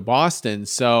to come to Boston.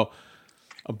 So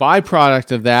a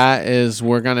byproduct of that is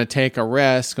we're going to take a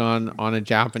risk on a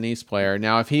Japanese player.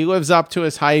 Now, if he lives up to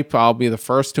his hype, I'll be the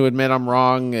first to admit I'm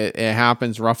wrong. It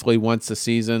happens roughly once a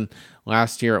season.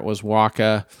 Last year it was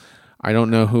Waka. I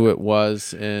don't know who it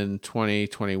was in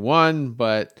 2021,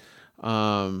 but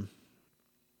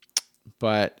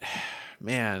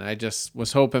man, I just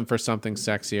was hoping for something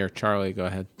sexier. Charlie, go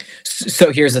ahead.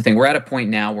 So here's the thing. We're at a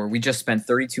point now where we just spent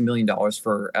 $32 million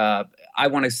for, I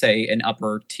want to say, an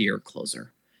upper tier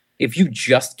closer. If you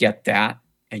just get that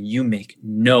and you make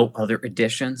no other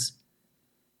additions,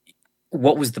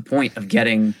 what was the point of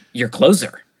getting your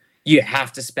closer? You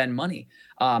have to spend money.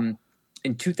 In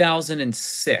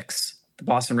 2006, the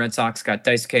Boston Red Sox got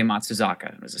Daisuke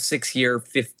Matsuzaka. It was a 6-year,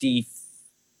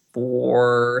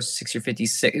 6-year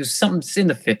 56. It was something in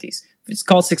the 50s. It's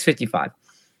called 655.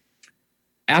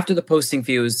 After the posting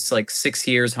fee, it was like 6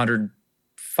 years,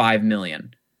 $105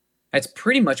 million. That's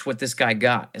pretty much what this guy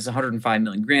got, is $105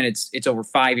 million. Granted, it's over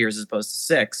 5 years as opposed to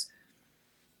 6.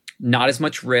 Not as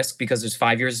much risk because there's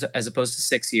 5 years as opposed to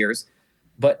 6 years.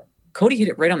 But Cody hit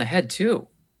it right on the head too.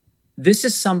 This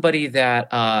is somebody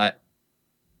that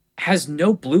has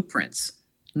no blueprints.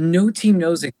 No team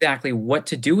knows exactly what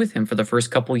to do with him for the first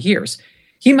couple of years.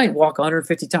 He might walk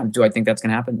 150 times. Do I think that's going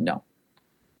to happen? No.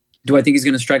 Do I think he's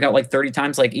going to strike out like 30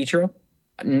 times like Ichiro?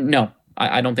 No,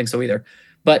 I don't think so either.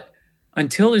 But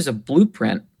until there's a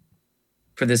blueprint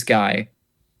for this guy,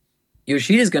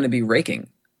 Yoshida is going to be raking.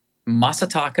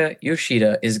 Masataka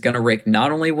Yoshida is going to rake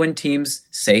not only when teams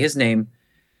say his name.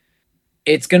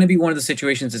 It's going to be one of the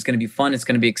situations that's going to be fun. It's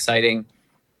going to be exciting.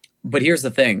 But here's the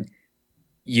thing.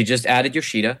 You just added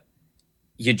Yoshida.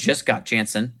 You just got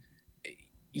Jansen.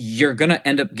 You're going to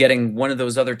end up getting one of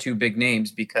those other two big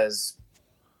names, because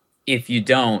if you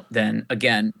don't, then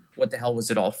again, what the hell was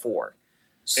it all for?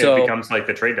 So it becomes like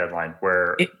the trade deadline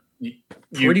where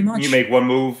pretty much you make one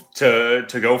move to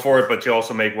go for it, but you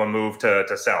also make one move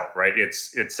to sell, right?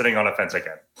 It's sitting on a fence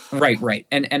again. Right.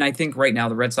 And I think right now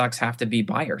the Red Sox have to be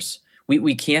buyers.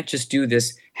 We can't just do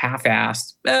this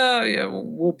half-assed, yeah,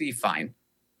 we'll be fine.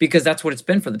 Because that's what it's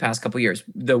been for the past couple of years,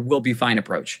 the we'll be fine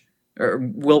approach. Or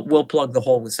we'll plug the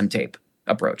hole with some tape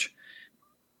approach.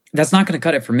 That's not going to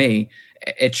cut it for me.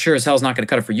 It sure as hell is not going to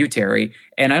cut it for you, Terry.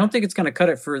 And I don't think it's going to cut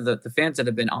it for the fans that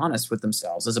have been honest with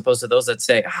themselves, as opposed to those that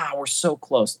say, we're so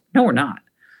close. No, we're not.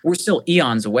 We're still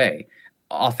eons away.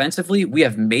 Offensively, we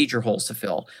have major holes to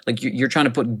fill. Like you're trying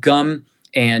to put gum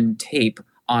and tape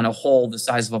on a hole the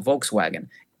size of a Volkswagen.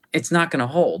 It's not going to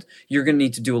hold. You're going to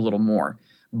need to do a little more.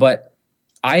 But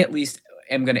I at least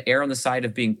am going to err on the side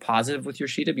of being positive with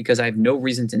Yoshida because I have no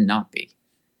reason to not be.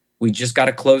 We just got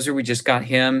a closer. We just got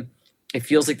him. It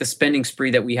feels like the spending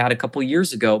spree that we had a couple of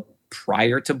years ago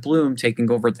prior to Bloom taking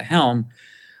over at the helm.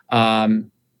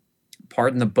 Pardon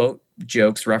the boat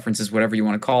jokes, references, whatever you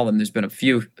want to call them. There's been a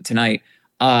few tonight.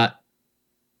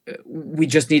 We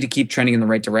just need to keep trending in the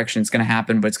right direction. It's going to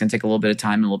happen, but it's going to take a little bit of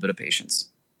time and a little bit of patience.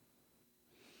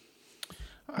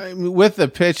 With the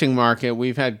pitching market,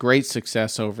 we've had great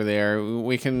success over there.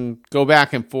 We can go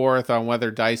back and forth on whether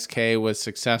Dice K was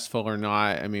successful or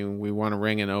not. I mean, we won a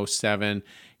ring in 2007.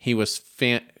 He was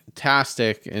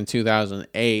fantastic in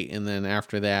 2008. And then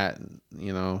after that,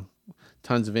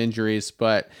 tons of injuries.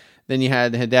 But then you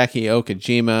had Hideki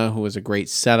Okajima, who was a great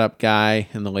setup guy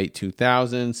in the late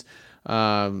 2000s.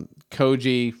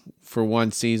 Koji for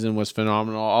one season was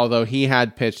phenomenal, although he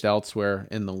had pitched elsewhere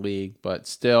in the league, but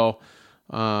still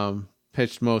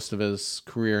pitched most of his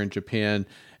career in Japan.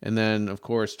 And then, of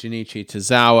course, Junichi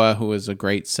Tozawa, who was a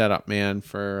great setup man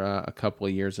for a couple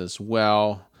of years as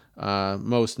well,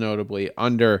 most notably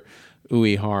under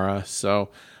Uehara.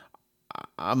 So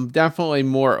I'm definitely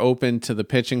more open to the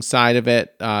pitching side of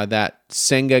it. That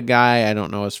Senga guy, I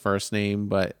don't know his first name,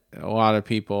 but a lot of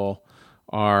people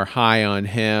are high on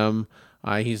him.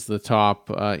 He's the top,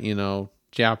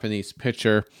 Japanese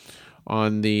pitcher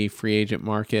on the free agent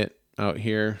market out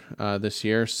here this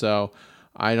year. So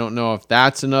I don't know if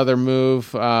that's another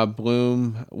move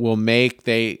Bloom will make.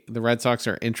 The Red Sox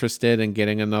are interested in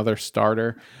getting another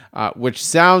starter, which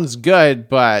sounds good,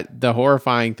 but the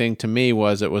horrifying thing to me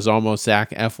was it was almost Zach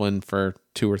Eflin for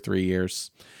 2 or 3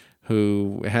 years,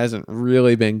 who hasn't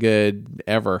really been good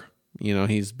ever.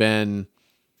 He's been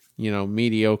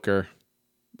mediocre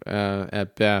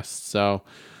at best. So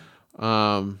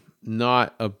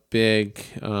not a big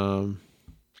fan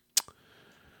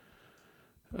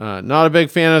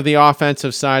of the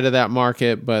offensive side of that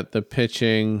market, but the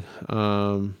pitching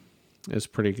is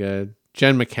pretty good.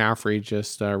 Jen McCaffrey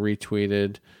just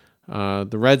retweeted,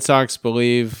 the Red Sox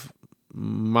believe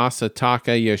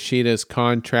Masataka Yoshida's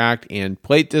contract and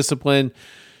plate discipline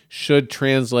should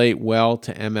translate well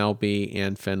to MLB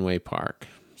and Fenway Park.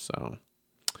 So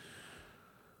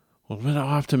a little bit of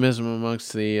optimism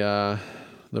amongst the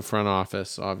front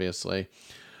office, obviously.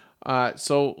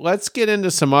 So let's get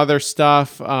into some other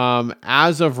stuff.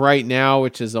 As of right now,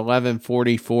 which is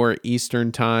 11:44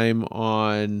 Eastern time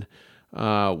on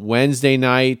Wednesday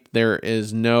night, there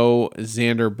is no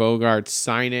Xander Bogaerts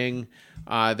signing.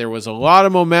 There was a lot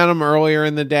of momentum earlier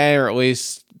in the day, or at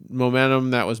least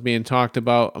momentum that was being talked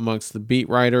about amongst the beat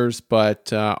writers,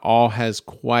 but all has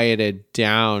quieted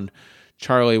down.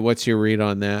 Charlie, what's your read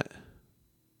on that?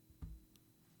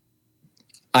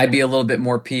 I'd be a little bit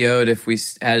more PO'd if we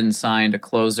hadn't signed a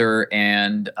closer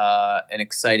and an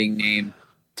exciting name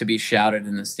to be shouted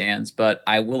in the stands. But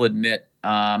I will admit,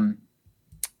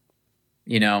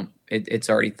 it's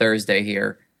already Thursday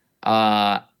here.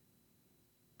 I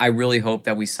really hope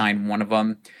that we sign one of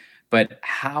them. But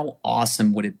how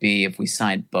awesome would it be if we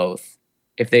signed both?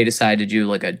 If they decided to do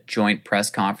like a joint press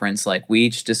conference, like we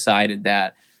each decided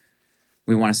that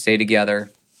we want to stay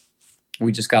together.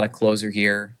 We just got a closer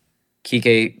here.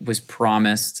 Kike was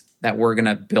promised that we're going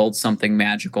to build something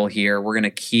magical here. We're going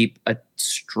to keep a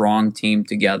strong team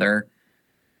together.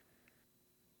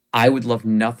 I would love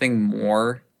nothing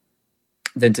more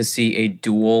than to see a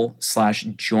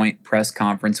dual/joint press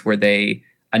conference where they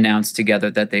announce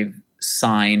together that they've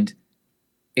signed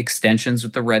extensions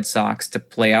with the Red Sox to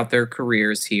play out their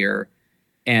careers here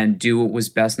and do what was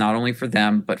best not only for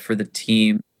them, but for the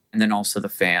team and then also the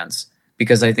fans.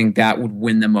 Because I think that would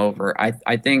win them over.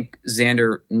 I think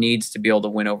Xander needs to be able to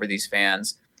win over these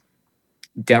fans.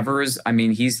 Devers,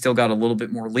 he's still got a little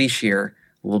bit more leash here,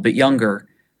 a little bit younger.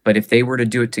 But if they were to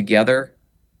do it together,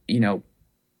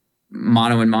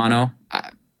 mano and mano,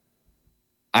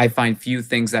 I find few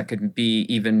things that could be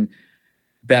even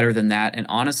better than that. And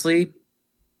honestly,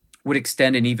 would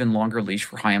extend an even longer leash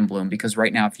for Chaim Bloom. Because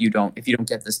right now, if you don't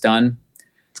get this done,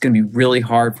 it's going to be really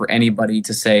hard for anybody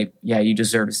to say, yeah, you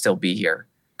deserve to still be here.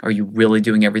 Are you really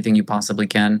doing everything you possibly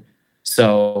can?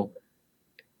 So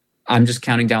I'm just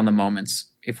counting down the moments.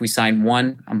 If we sign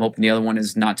one, I'm hoping the other one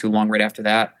is not too long right after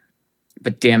that.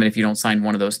 But damn it, if you don't sign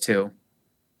one of those two,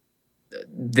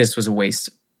 this was a waste.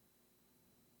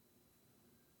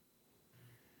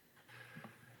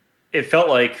 It felt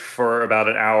like for about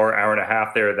an hour and a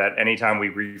half there that anytime we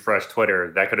refreshed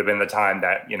Twitter, that could have been the time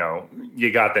that,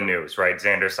 you got the news, right?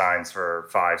 Xander signs for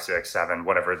 5, 6, 7,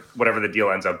 whatever the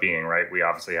deal ends up being, right? We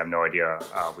obviously have no idea.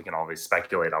 We can always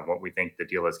speculate on what we think the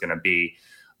deal is going to be.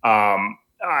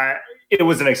 It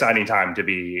was an exciting time to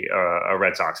be a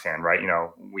Red Sox fan, right?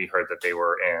 We heard that they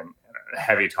were in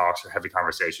heavy talks or heavy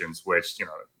conversations, which,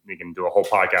 we can do a whole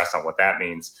podcast on what that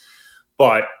means.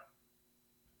 But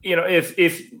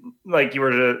if like you were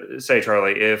to say,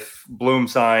 Charlie, if Bloom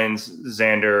signs,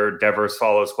 Xander, Devers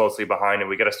follows closely behind, and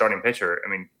we get a starting pitcher, I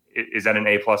mean, is that an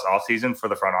A+ offseason for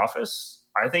the front office?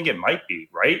 I think it might be,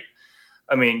 right?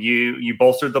 I mean, you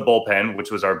bolstered the bullpen,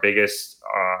 which was our biggest,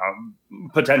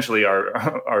 potentially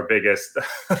our biggest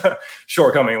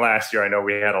shortcoming last year. I know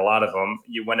we had a lot of them.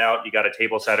 You went out, you got a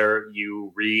table setter,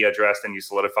 you readdressed and you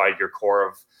solidified your core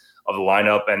of the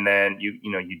lineup, and then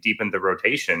you deepened the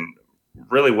rotation.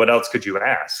 Really, what else could you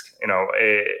ask?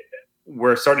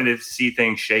 We're starting to see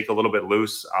things shake a little bit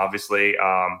loose. Obviously,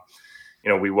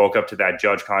 we woke up to that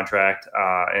Judge contract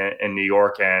in New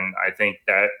York, and I think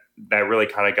that really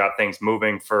kind of got things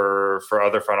moving for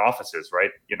other front offices,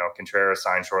 right? Contreras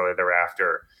signed shortly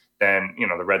thereafter. Then,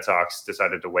 the Red Sox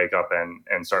decided to wake up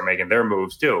and start making their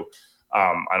moves too.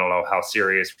 I don't know how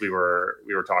serious we were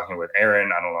talking with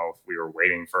Aaron. I don't know if we were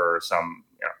waiting for some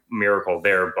miracle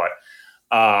there, but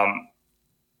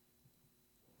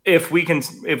if we can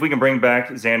bring back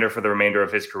Xander for the remainder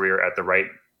of his career at the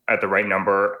right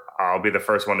number, I'll be the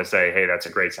first one to say, hey, that's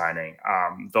a great signing.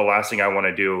 The last thing I want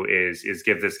to do is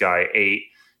give this guy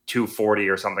 240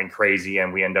 or something crazy,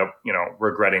 and we end up,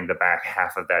 regretting the back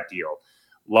half of that deal.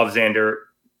 Love Xander.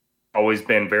 Always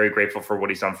been very grateful for what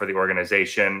he's done for the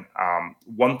organization.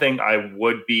 One thing I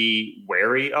would be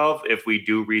wary of if we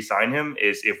do re-sign him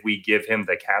is if we give him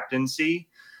the captaincy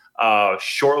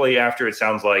shortly after. It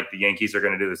sounds like the Yankees are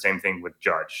going to do the same thing with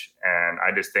Judge, and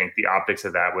I just think the optics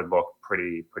of that would look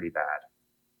pretty bad.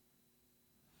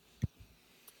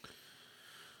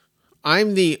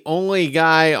 I'm the only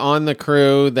guy on the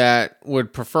crew that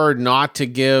would prefer not to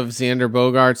give Xander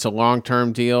Bogaerts a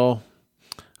long-term deal.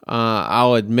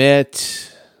 I'll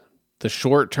admit the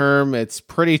short term, it's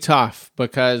pretty tough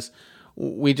because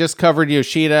we just covered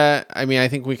Yoshida. I mean, I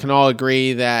think we can all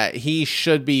agree that he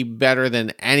should be better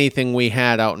than anything we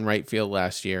had out in right field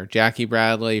last year. Jackie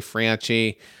Bradley,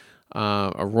 Franchi,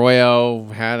 Arroyo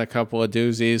had a couple of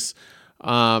doozies.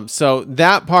 So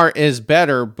that part is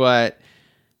better, but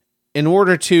in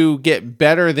order to get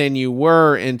better than you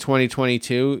were in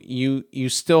 2022, you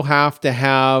still have to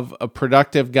have a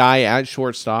productive guy at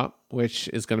shortstop, which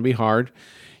is going to be hard.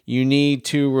 You need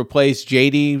to replace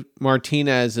JD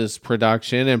Martinez's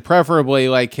production, and preferably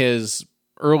like his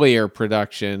earlier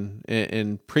production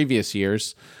in previous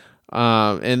years.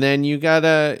 And then you had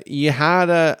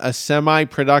a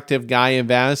semi-productive guy in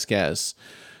Vasquez.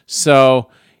 So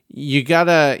you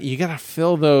gotta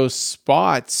fill those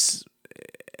spots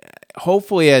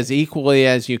hopefully as equally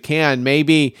as you can.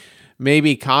 Maybe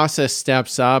Casas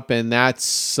steps up, and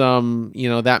that's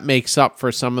that makes up for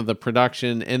some of the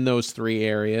production in those three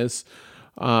areas,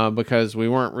 because we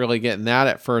weren't really getting that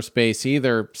at first base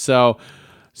either. So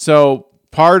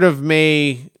part of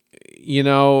me, in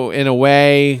a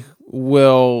way,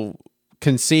 will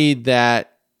concede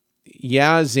that,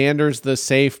 yeah, Xander's the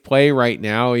safe play right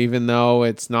now, even though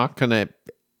it's not going to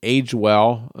age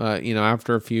well,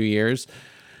 after a few years.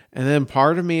 And then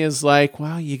part of me is like,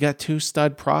 well, you got two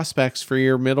stud prospects for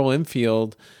your middle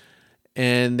infield,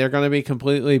 and they're going to be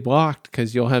completely blocked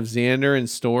because you'll have Xander and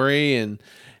Story.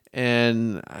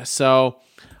 And so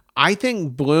I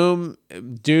think Bloom,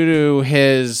 due to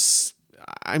he's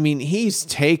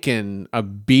taken a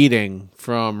beating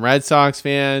from Red Sox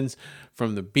fans,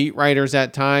 from the beat writers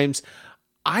at times.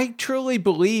 I truly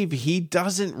believe he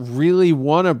doesn't really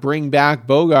want to bring back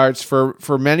Bogaerts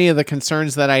for many of the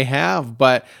concerns that I have,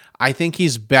 but I think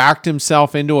he's backed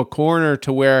himself into a corner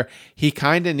to where he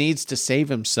kind of needs to save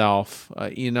himself,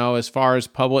 as far as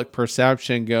public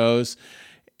perception goes.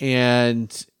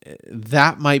 And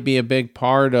that might be a big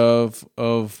part of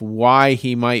why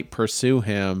he might pursue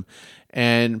him.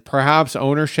 And perhaps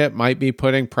ownership might be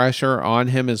putting pressure on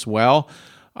him as well.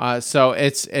 So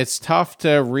it's tough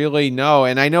to really know.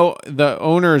 And I know the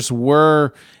owners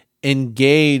were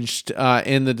engaged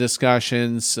in the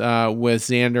discussions with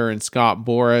Xander and Scott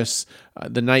Boras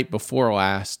the night before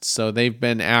last. So they've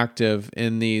been active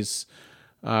in these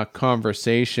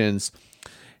conversations.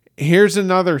 Here's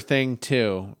another thing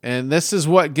too, and this is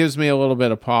what gives me a little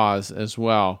bit of pause as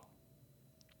well.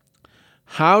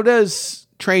 How does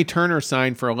Trey Turner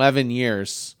sign for 11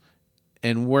 years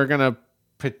and we're going to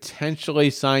potentially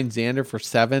sign Xander for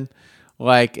 7?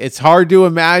 Like, it's hard to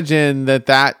imagine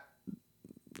that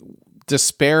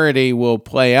disparity will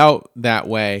play out that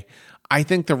way. I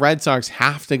think the Red Sox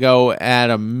have to go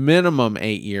at a minimum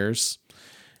 8 years.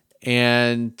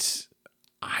 And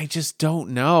I just don't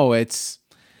know.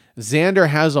 Xander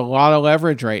has a lot of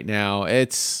leverage right now.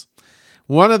 It's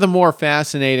one of the more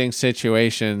fascinating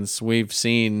situations we've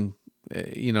seen,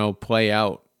 play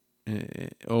out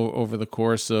over the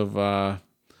course of, a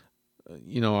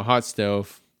hot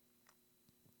stove.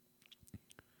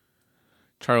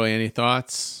 Charlie, any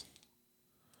thoughts?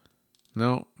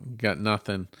 No, got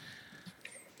nothing.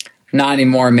 Not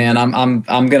anymore, man. I'm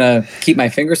gonna keep my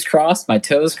fingers crossed, my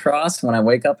toes crossed. When I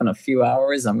wake up in a few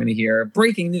hours, I'm gonna hear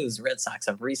breaking news: Red Sox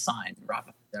have re-signed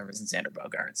Rafael Devers and Xander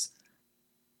Bogaerts.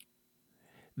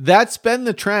 That's been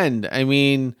the trend. I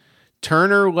mean,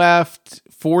 Turner left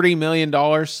 $40 million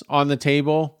on the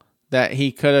table that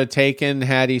he could have taken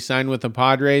had he signed with the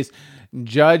Padres.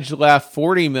 Judge left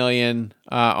 $40 million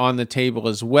on the table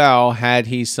as well had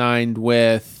he signed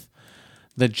with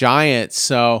the Giants.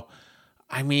 So,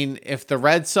 I mean, if the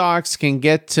Red Sox can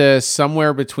get to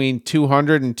somewhere between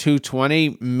 200 and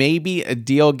 220, maybe a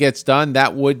deal gets done.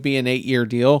 That would be an 8-year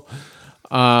deal.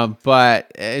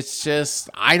 But it's just,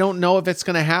 I don't know if it's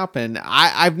going to happen.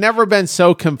 I've never been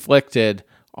so conflicted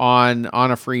on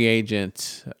a free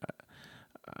agent.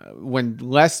 When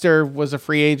Lester was a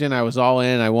free agent, I was all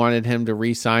in. I wanted him to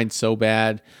re-sign so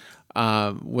bad.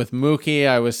 With Mookie,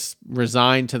 I was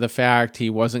resigned to the fact he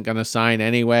wasn't going to sign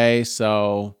anyway.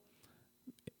 So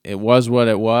it was what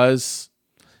it was.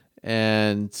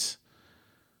 And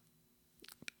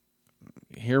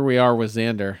here we are with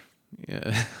Xander.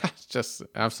 Yeah, it's just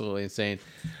absolutely insane.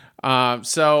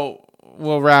 So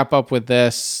we'll wrap up with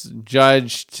this.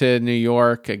 Judge to New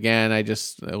York. Again, I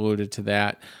just alluded to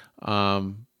that.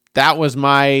 That was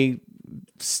my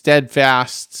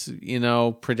steadfast,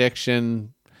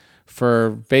 prediction for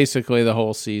basically the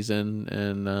whole season.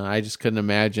 And I just couldn't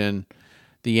imagine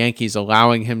the Yankees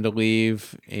allowing him to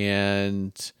leave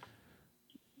and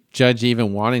Judge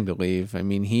even wanting to leave. I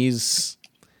mean, he's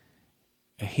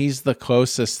the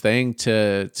closest thing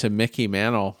to Mickey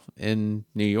Mantle in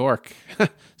New York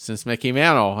since Mickey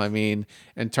Mantle. I mean,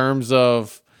 in terms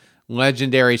of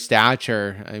legendary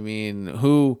stature, I mean,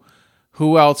 who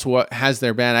else has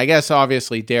there been? I guess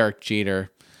obviously Derek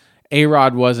Jeter.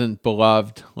 A-Rod wasn't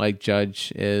beloved like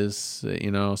Judge is,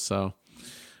 so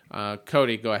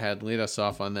Cody, go ahead. Lead us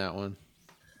off on that one.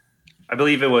 I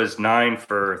believe it was 9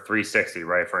 for 360,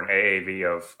 right? For an AAV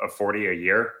of 40 a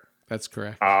year. That's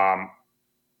correct.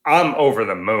 I'm over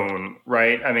the moon,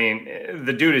 right? I mean,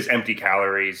 the dude is empty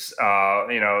calories.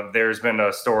 There's been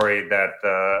a story that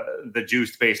the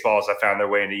juiced baseballs have found their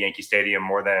way into Yankee Stadium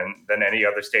more than any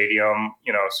other stadium.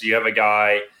 So you have a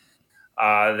guy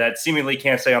that seemingly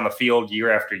can't stay on the field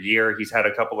year after year. He's had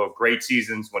a couple of great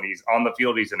seasons. When he's on the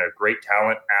field, he's in a great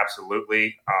talent,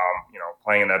 absolutely.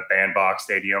 Playing in that bandbox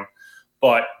stadium.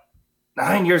 But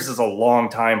 9 years is a long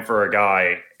time for a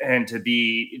guy, and to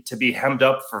be hemmed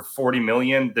up for $40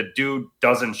 million. The dude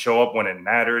doesn't show up when it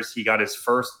matters. He got his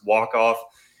first walk-off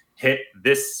hit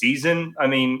this season. I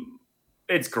mean,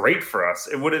 it's great for us.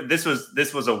 This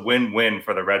was a win-win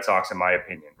for the Red Sox, in my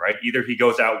opinion, right? Either he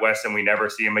goes out west and we never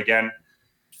see him again,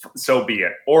 so be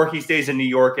it, or he stays in New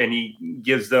York and he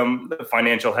gives them the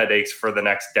financial headaches for the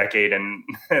next decade,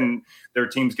 and their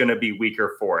team's going to be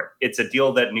weaker for it. It's a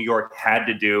deal that New York had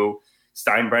to do.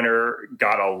 Steinbrenner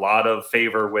got a lot of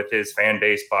favor with his fan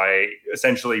base by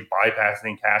essentially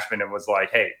bypassing Cashman and was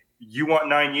like, hey, you want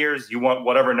 9 years? You want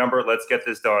whatever number? Let's get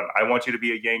this done. I want you to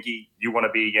be a Yankee. You want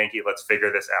to be a Yankee. Let's figure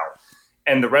this out.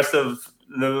 And the rest of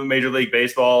the Major League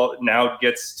Baseball now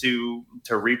gets to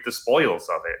reap the spoils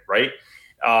of it, right?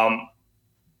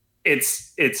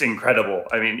 It's incredible.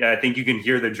 I mean, I think you can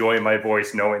hear the joy in my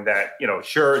voice knowing that,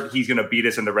 sure, he's going to beat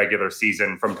us in the regular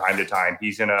season from time to time.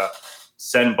 He's going to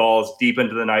send balls deep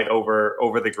into the night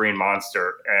over the green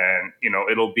monster. And,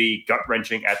 it'll be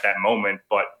gut-wrenching at that moment,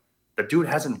 but the dude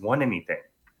hasn't won anything.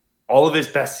 All of his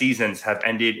best seasons have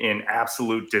ended in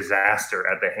absolute disaster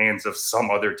at the hands of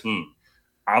some other team.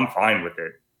 I'm fine with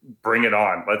it. Bring it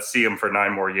on. Let's see him for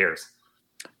 9 more years.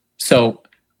 So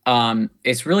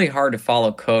it's really hard to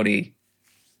follow Cody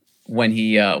when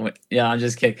he, I'm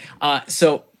just kidding.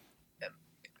 So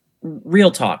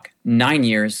real talk, 9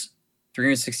 years,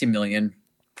 360 million,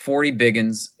 40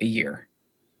 biggins a year.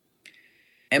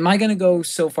 Am I going to go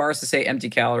so far as to say empty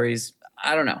calories?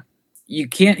 I don't know. you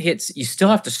can't hit. You still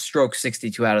have to stroke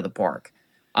 62 out of the park.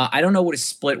 I don't know what his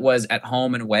split was at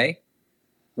home and away.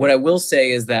 What I will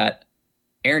say is that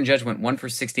Aaron Judge went 1 for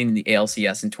 16 in the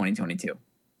ALCS in 2022.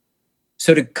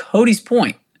 So to Cody's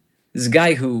point, this is a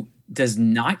guy who does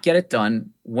not get it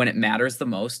done when it matters the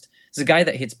most. This is a guy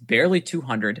that hits barely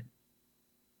 200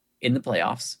 in the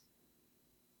playoffs.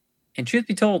 And truth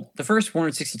be told, the first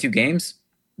 462 games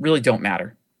really don't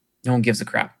matter. No one gives a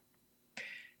crap.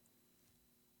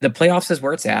 The playoffs is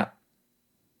where it's at.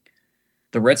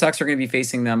 The Red Sox are going to be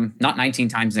facing them not 19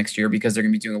 times next year because they're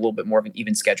going to be doing a little bit more of an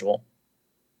even schedule.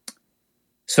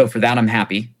 So for that, I'm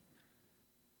happy.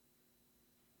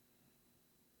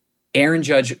 Aaron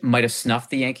Judge might have snuffed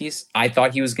the Yankees. I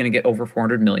thought he was going to get over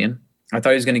 $400 million. I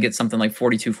thought he was going to get something like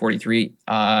 42, 43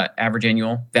 average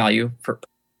annual value for.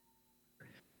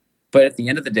 But at the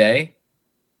end of the day,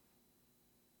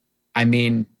 I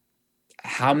mean,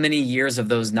 how many years of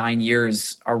those 9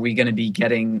 years are we going to be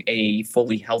getting a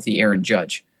fully healthy Aaron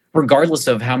Judge, regardless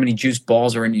of how many juice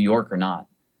balls are in New York or not?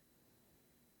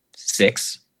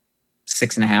 6,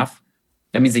 6.5.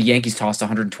 That means the Yankees tossed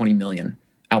 $120 million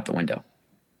out the window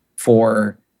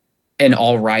for an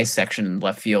all-rise section in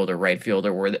left field or right field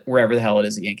or wherever the hell it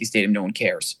is at Yankee Stadium. No one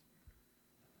cares.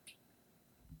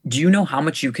 Do you know how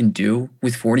much you can do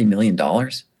with $40 million?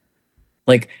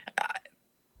 Like,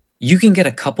 you can get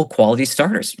a couple quality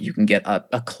starters. You can get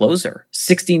a closer,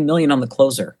 $16 million on the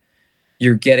closer.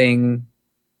 You're getting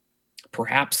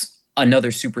perhaps another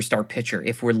superstar pitcher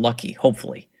if we're lucky,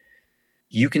 hopefully.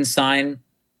 You can sign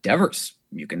Devers.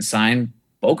 You can sign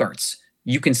Bogaerts.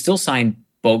 You can still sign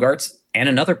Bogaerts and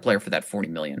another player for that $40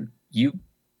 million.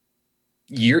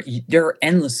 There are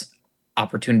endless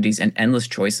opportunities and endless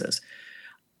choices.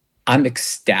 I'm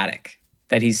ecstatic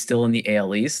that he's still in the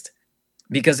AL East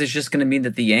because it's just going to mean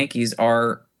that the Yankees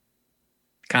are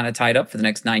kind of tied up for the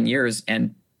next 9 years,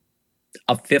 and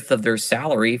a fifth of their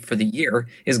salary for the year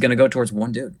is going to go towards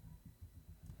one dude.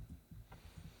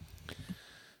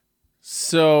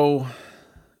 So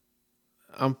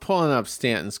I'm pulling up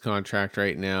Stanton's contract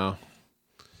right now.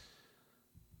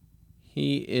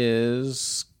 He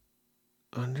is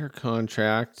under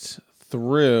contract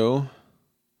through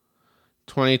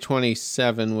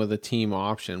 2027 with a team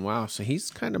option. Wow. So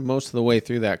he's kind of most of the way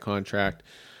through that contract.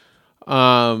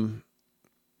 That's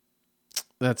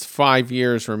 5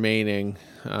 years remaining,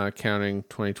 counting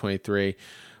 2023.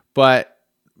 But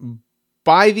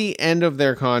by the end of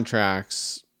their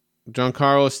contracts,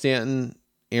 Giancarlo Stanton,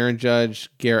 Aaron Judge,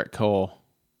 Garrett Cole,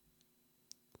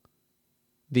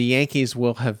 the Yankees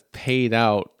will have paid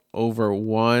out over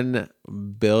 $1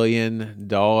 billion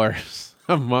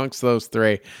amongst those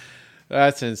three.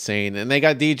 That's insane. And they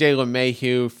got DJ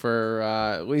LeMahieu for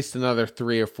at least another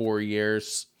 3 or 4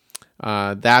 years.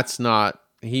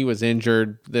 He was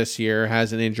injured this year,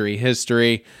 has an injury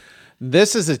history.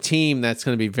 This is a team that's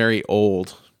going to be very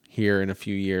old here in a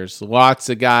few years. Lots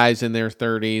of guys in their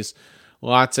 30s,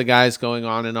 lots of guys going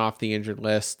on and off the injured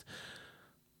list.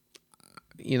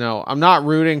 You know, I'm not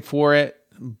rooting for it,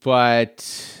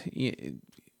 but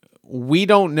we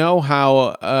don't know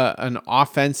how an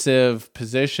offensive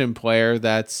position player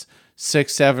that's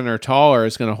 6'7" or taller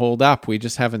is going to hold up. We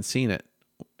just haven't seen it.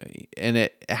 And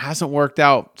it hasn't worked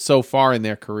out so far in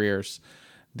their careers.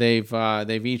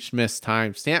 They've each missed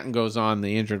time. Stanton goes on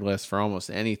the injured list for almost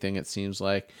anything, it seems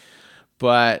like.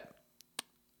 But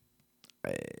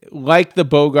like the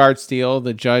Bogaerts deal,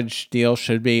 the Judge deal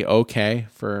should be okay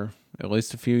for at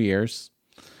least a few years.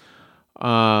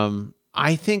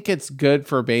 I think it's good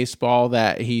for baseball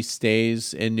that he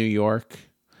stays in New York.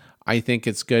 I think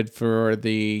it's good for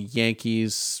the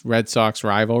Yankees-Red Sox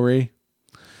rivalry.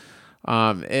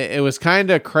 It was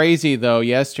kind of crazy, though,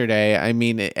 yesterday. I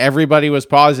mean, everybody was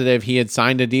positive he had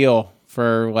signed a deal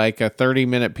for like a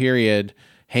 30-minute period.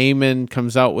 Heyman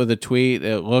comes out with a tweet.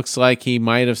 It looks like he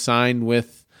might have signed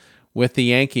with the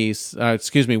Yankees,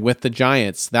 with the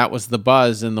Giants. That was the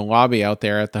buzz in the lobby out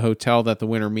there at the hotel that the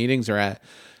winter meetings are at.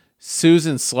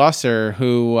 Susan Slusser,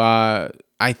 who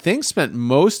I think spent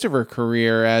most of her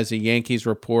career as a Yankees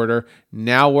reporter,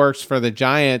 now works for the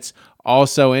Giants,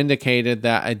 also indicated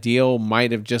that a deal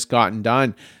might have just gotten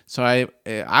done. So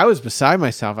I was beside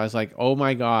myself. I was like, oh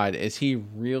my God, is he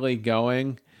really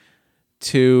going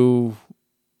to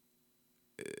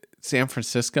San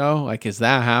Francisco? Like, is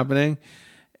that happening?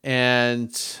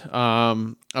 And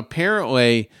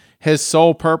apparently his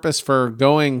sole purpose for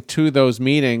going to those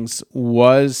meetings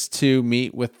was to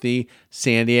meet with the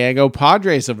San Diego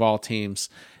Padres of all teams.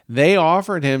 They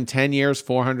offered him 10 years,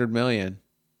 $400 million.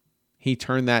 He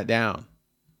turned that down.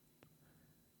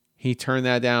 he turned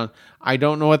that down. I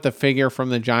don't know what the figure from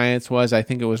the Giants was. I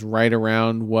think it was right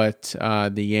around what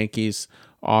the Yankees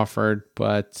offered,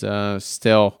 but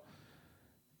still,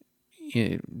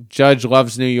 Judge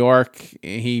loves New York.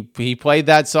 He played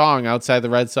that song outside the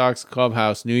Red Sox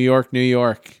clubhouse, New York, New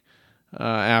York,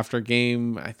 after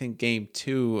game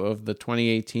 2 of the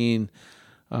 2018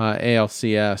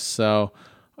 ALCS, so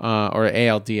or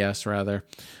ALDS rather.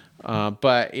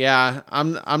 But yeah,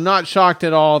 I'm not shocked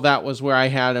at all. That was where I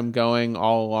had him going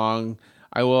all along.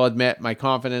 I will admit my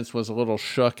confidence was a little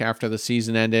shook after the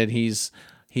season ended. He's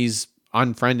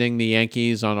unfriending the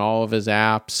Yankees on all of his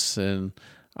apps, and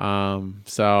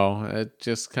so it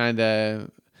just kind of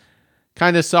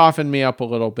softened me up a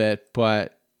little bit.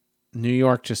 But New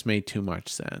York just made too much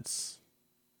sense.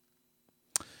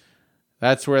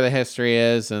 That's where the history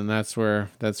is, and that's where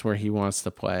he wants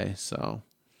to play. So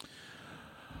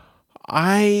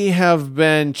I have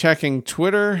been checking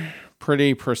Twitter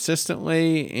pretty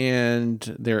persistently,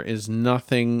 and there is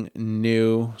nothing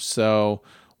new. So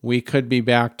we could be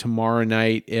back tomorrow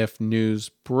night if news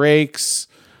breaks.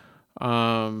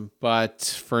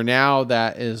 But for now,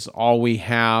 that is all we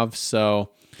have.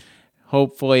 So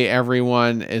hopefully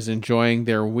everyone is enjoying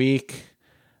their week,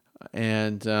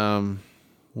 and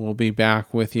we'll be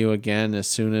back with you again as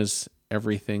soon as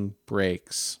everything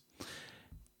breaks.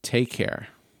 Take care.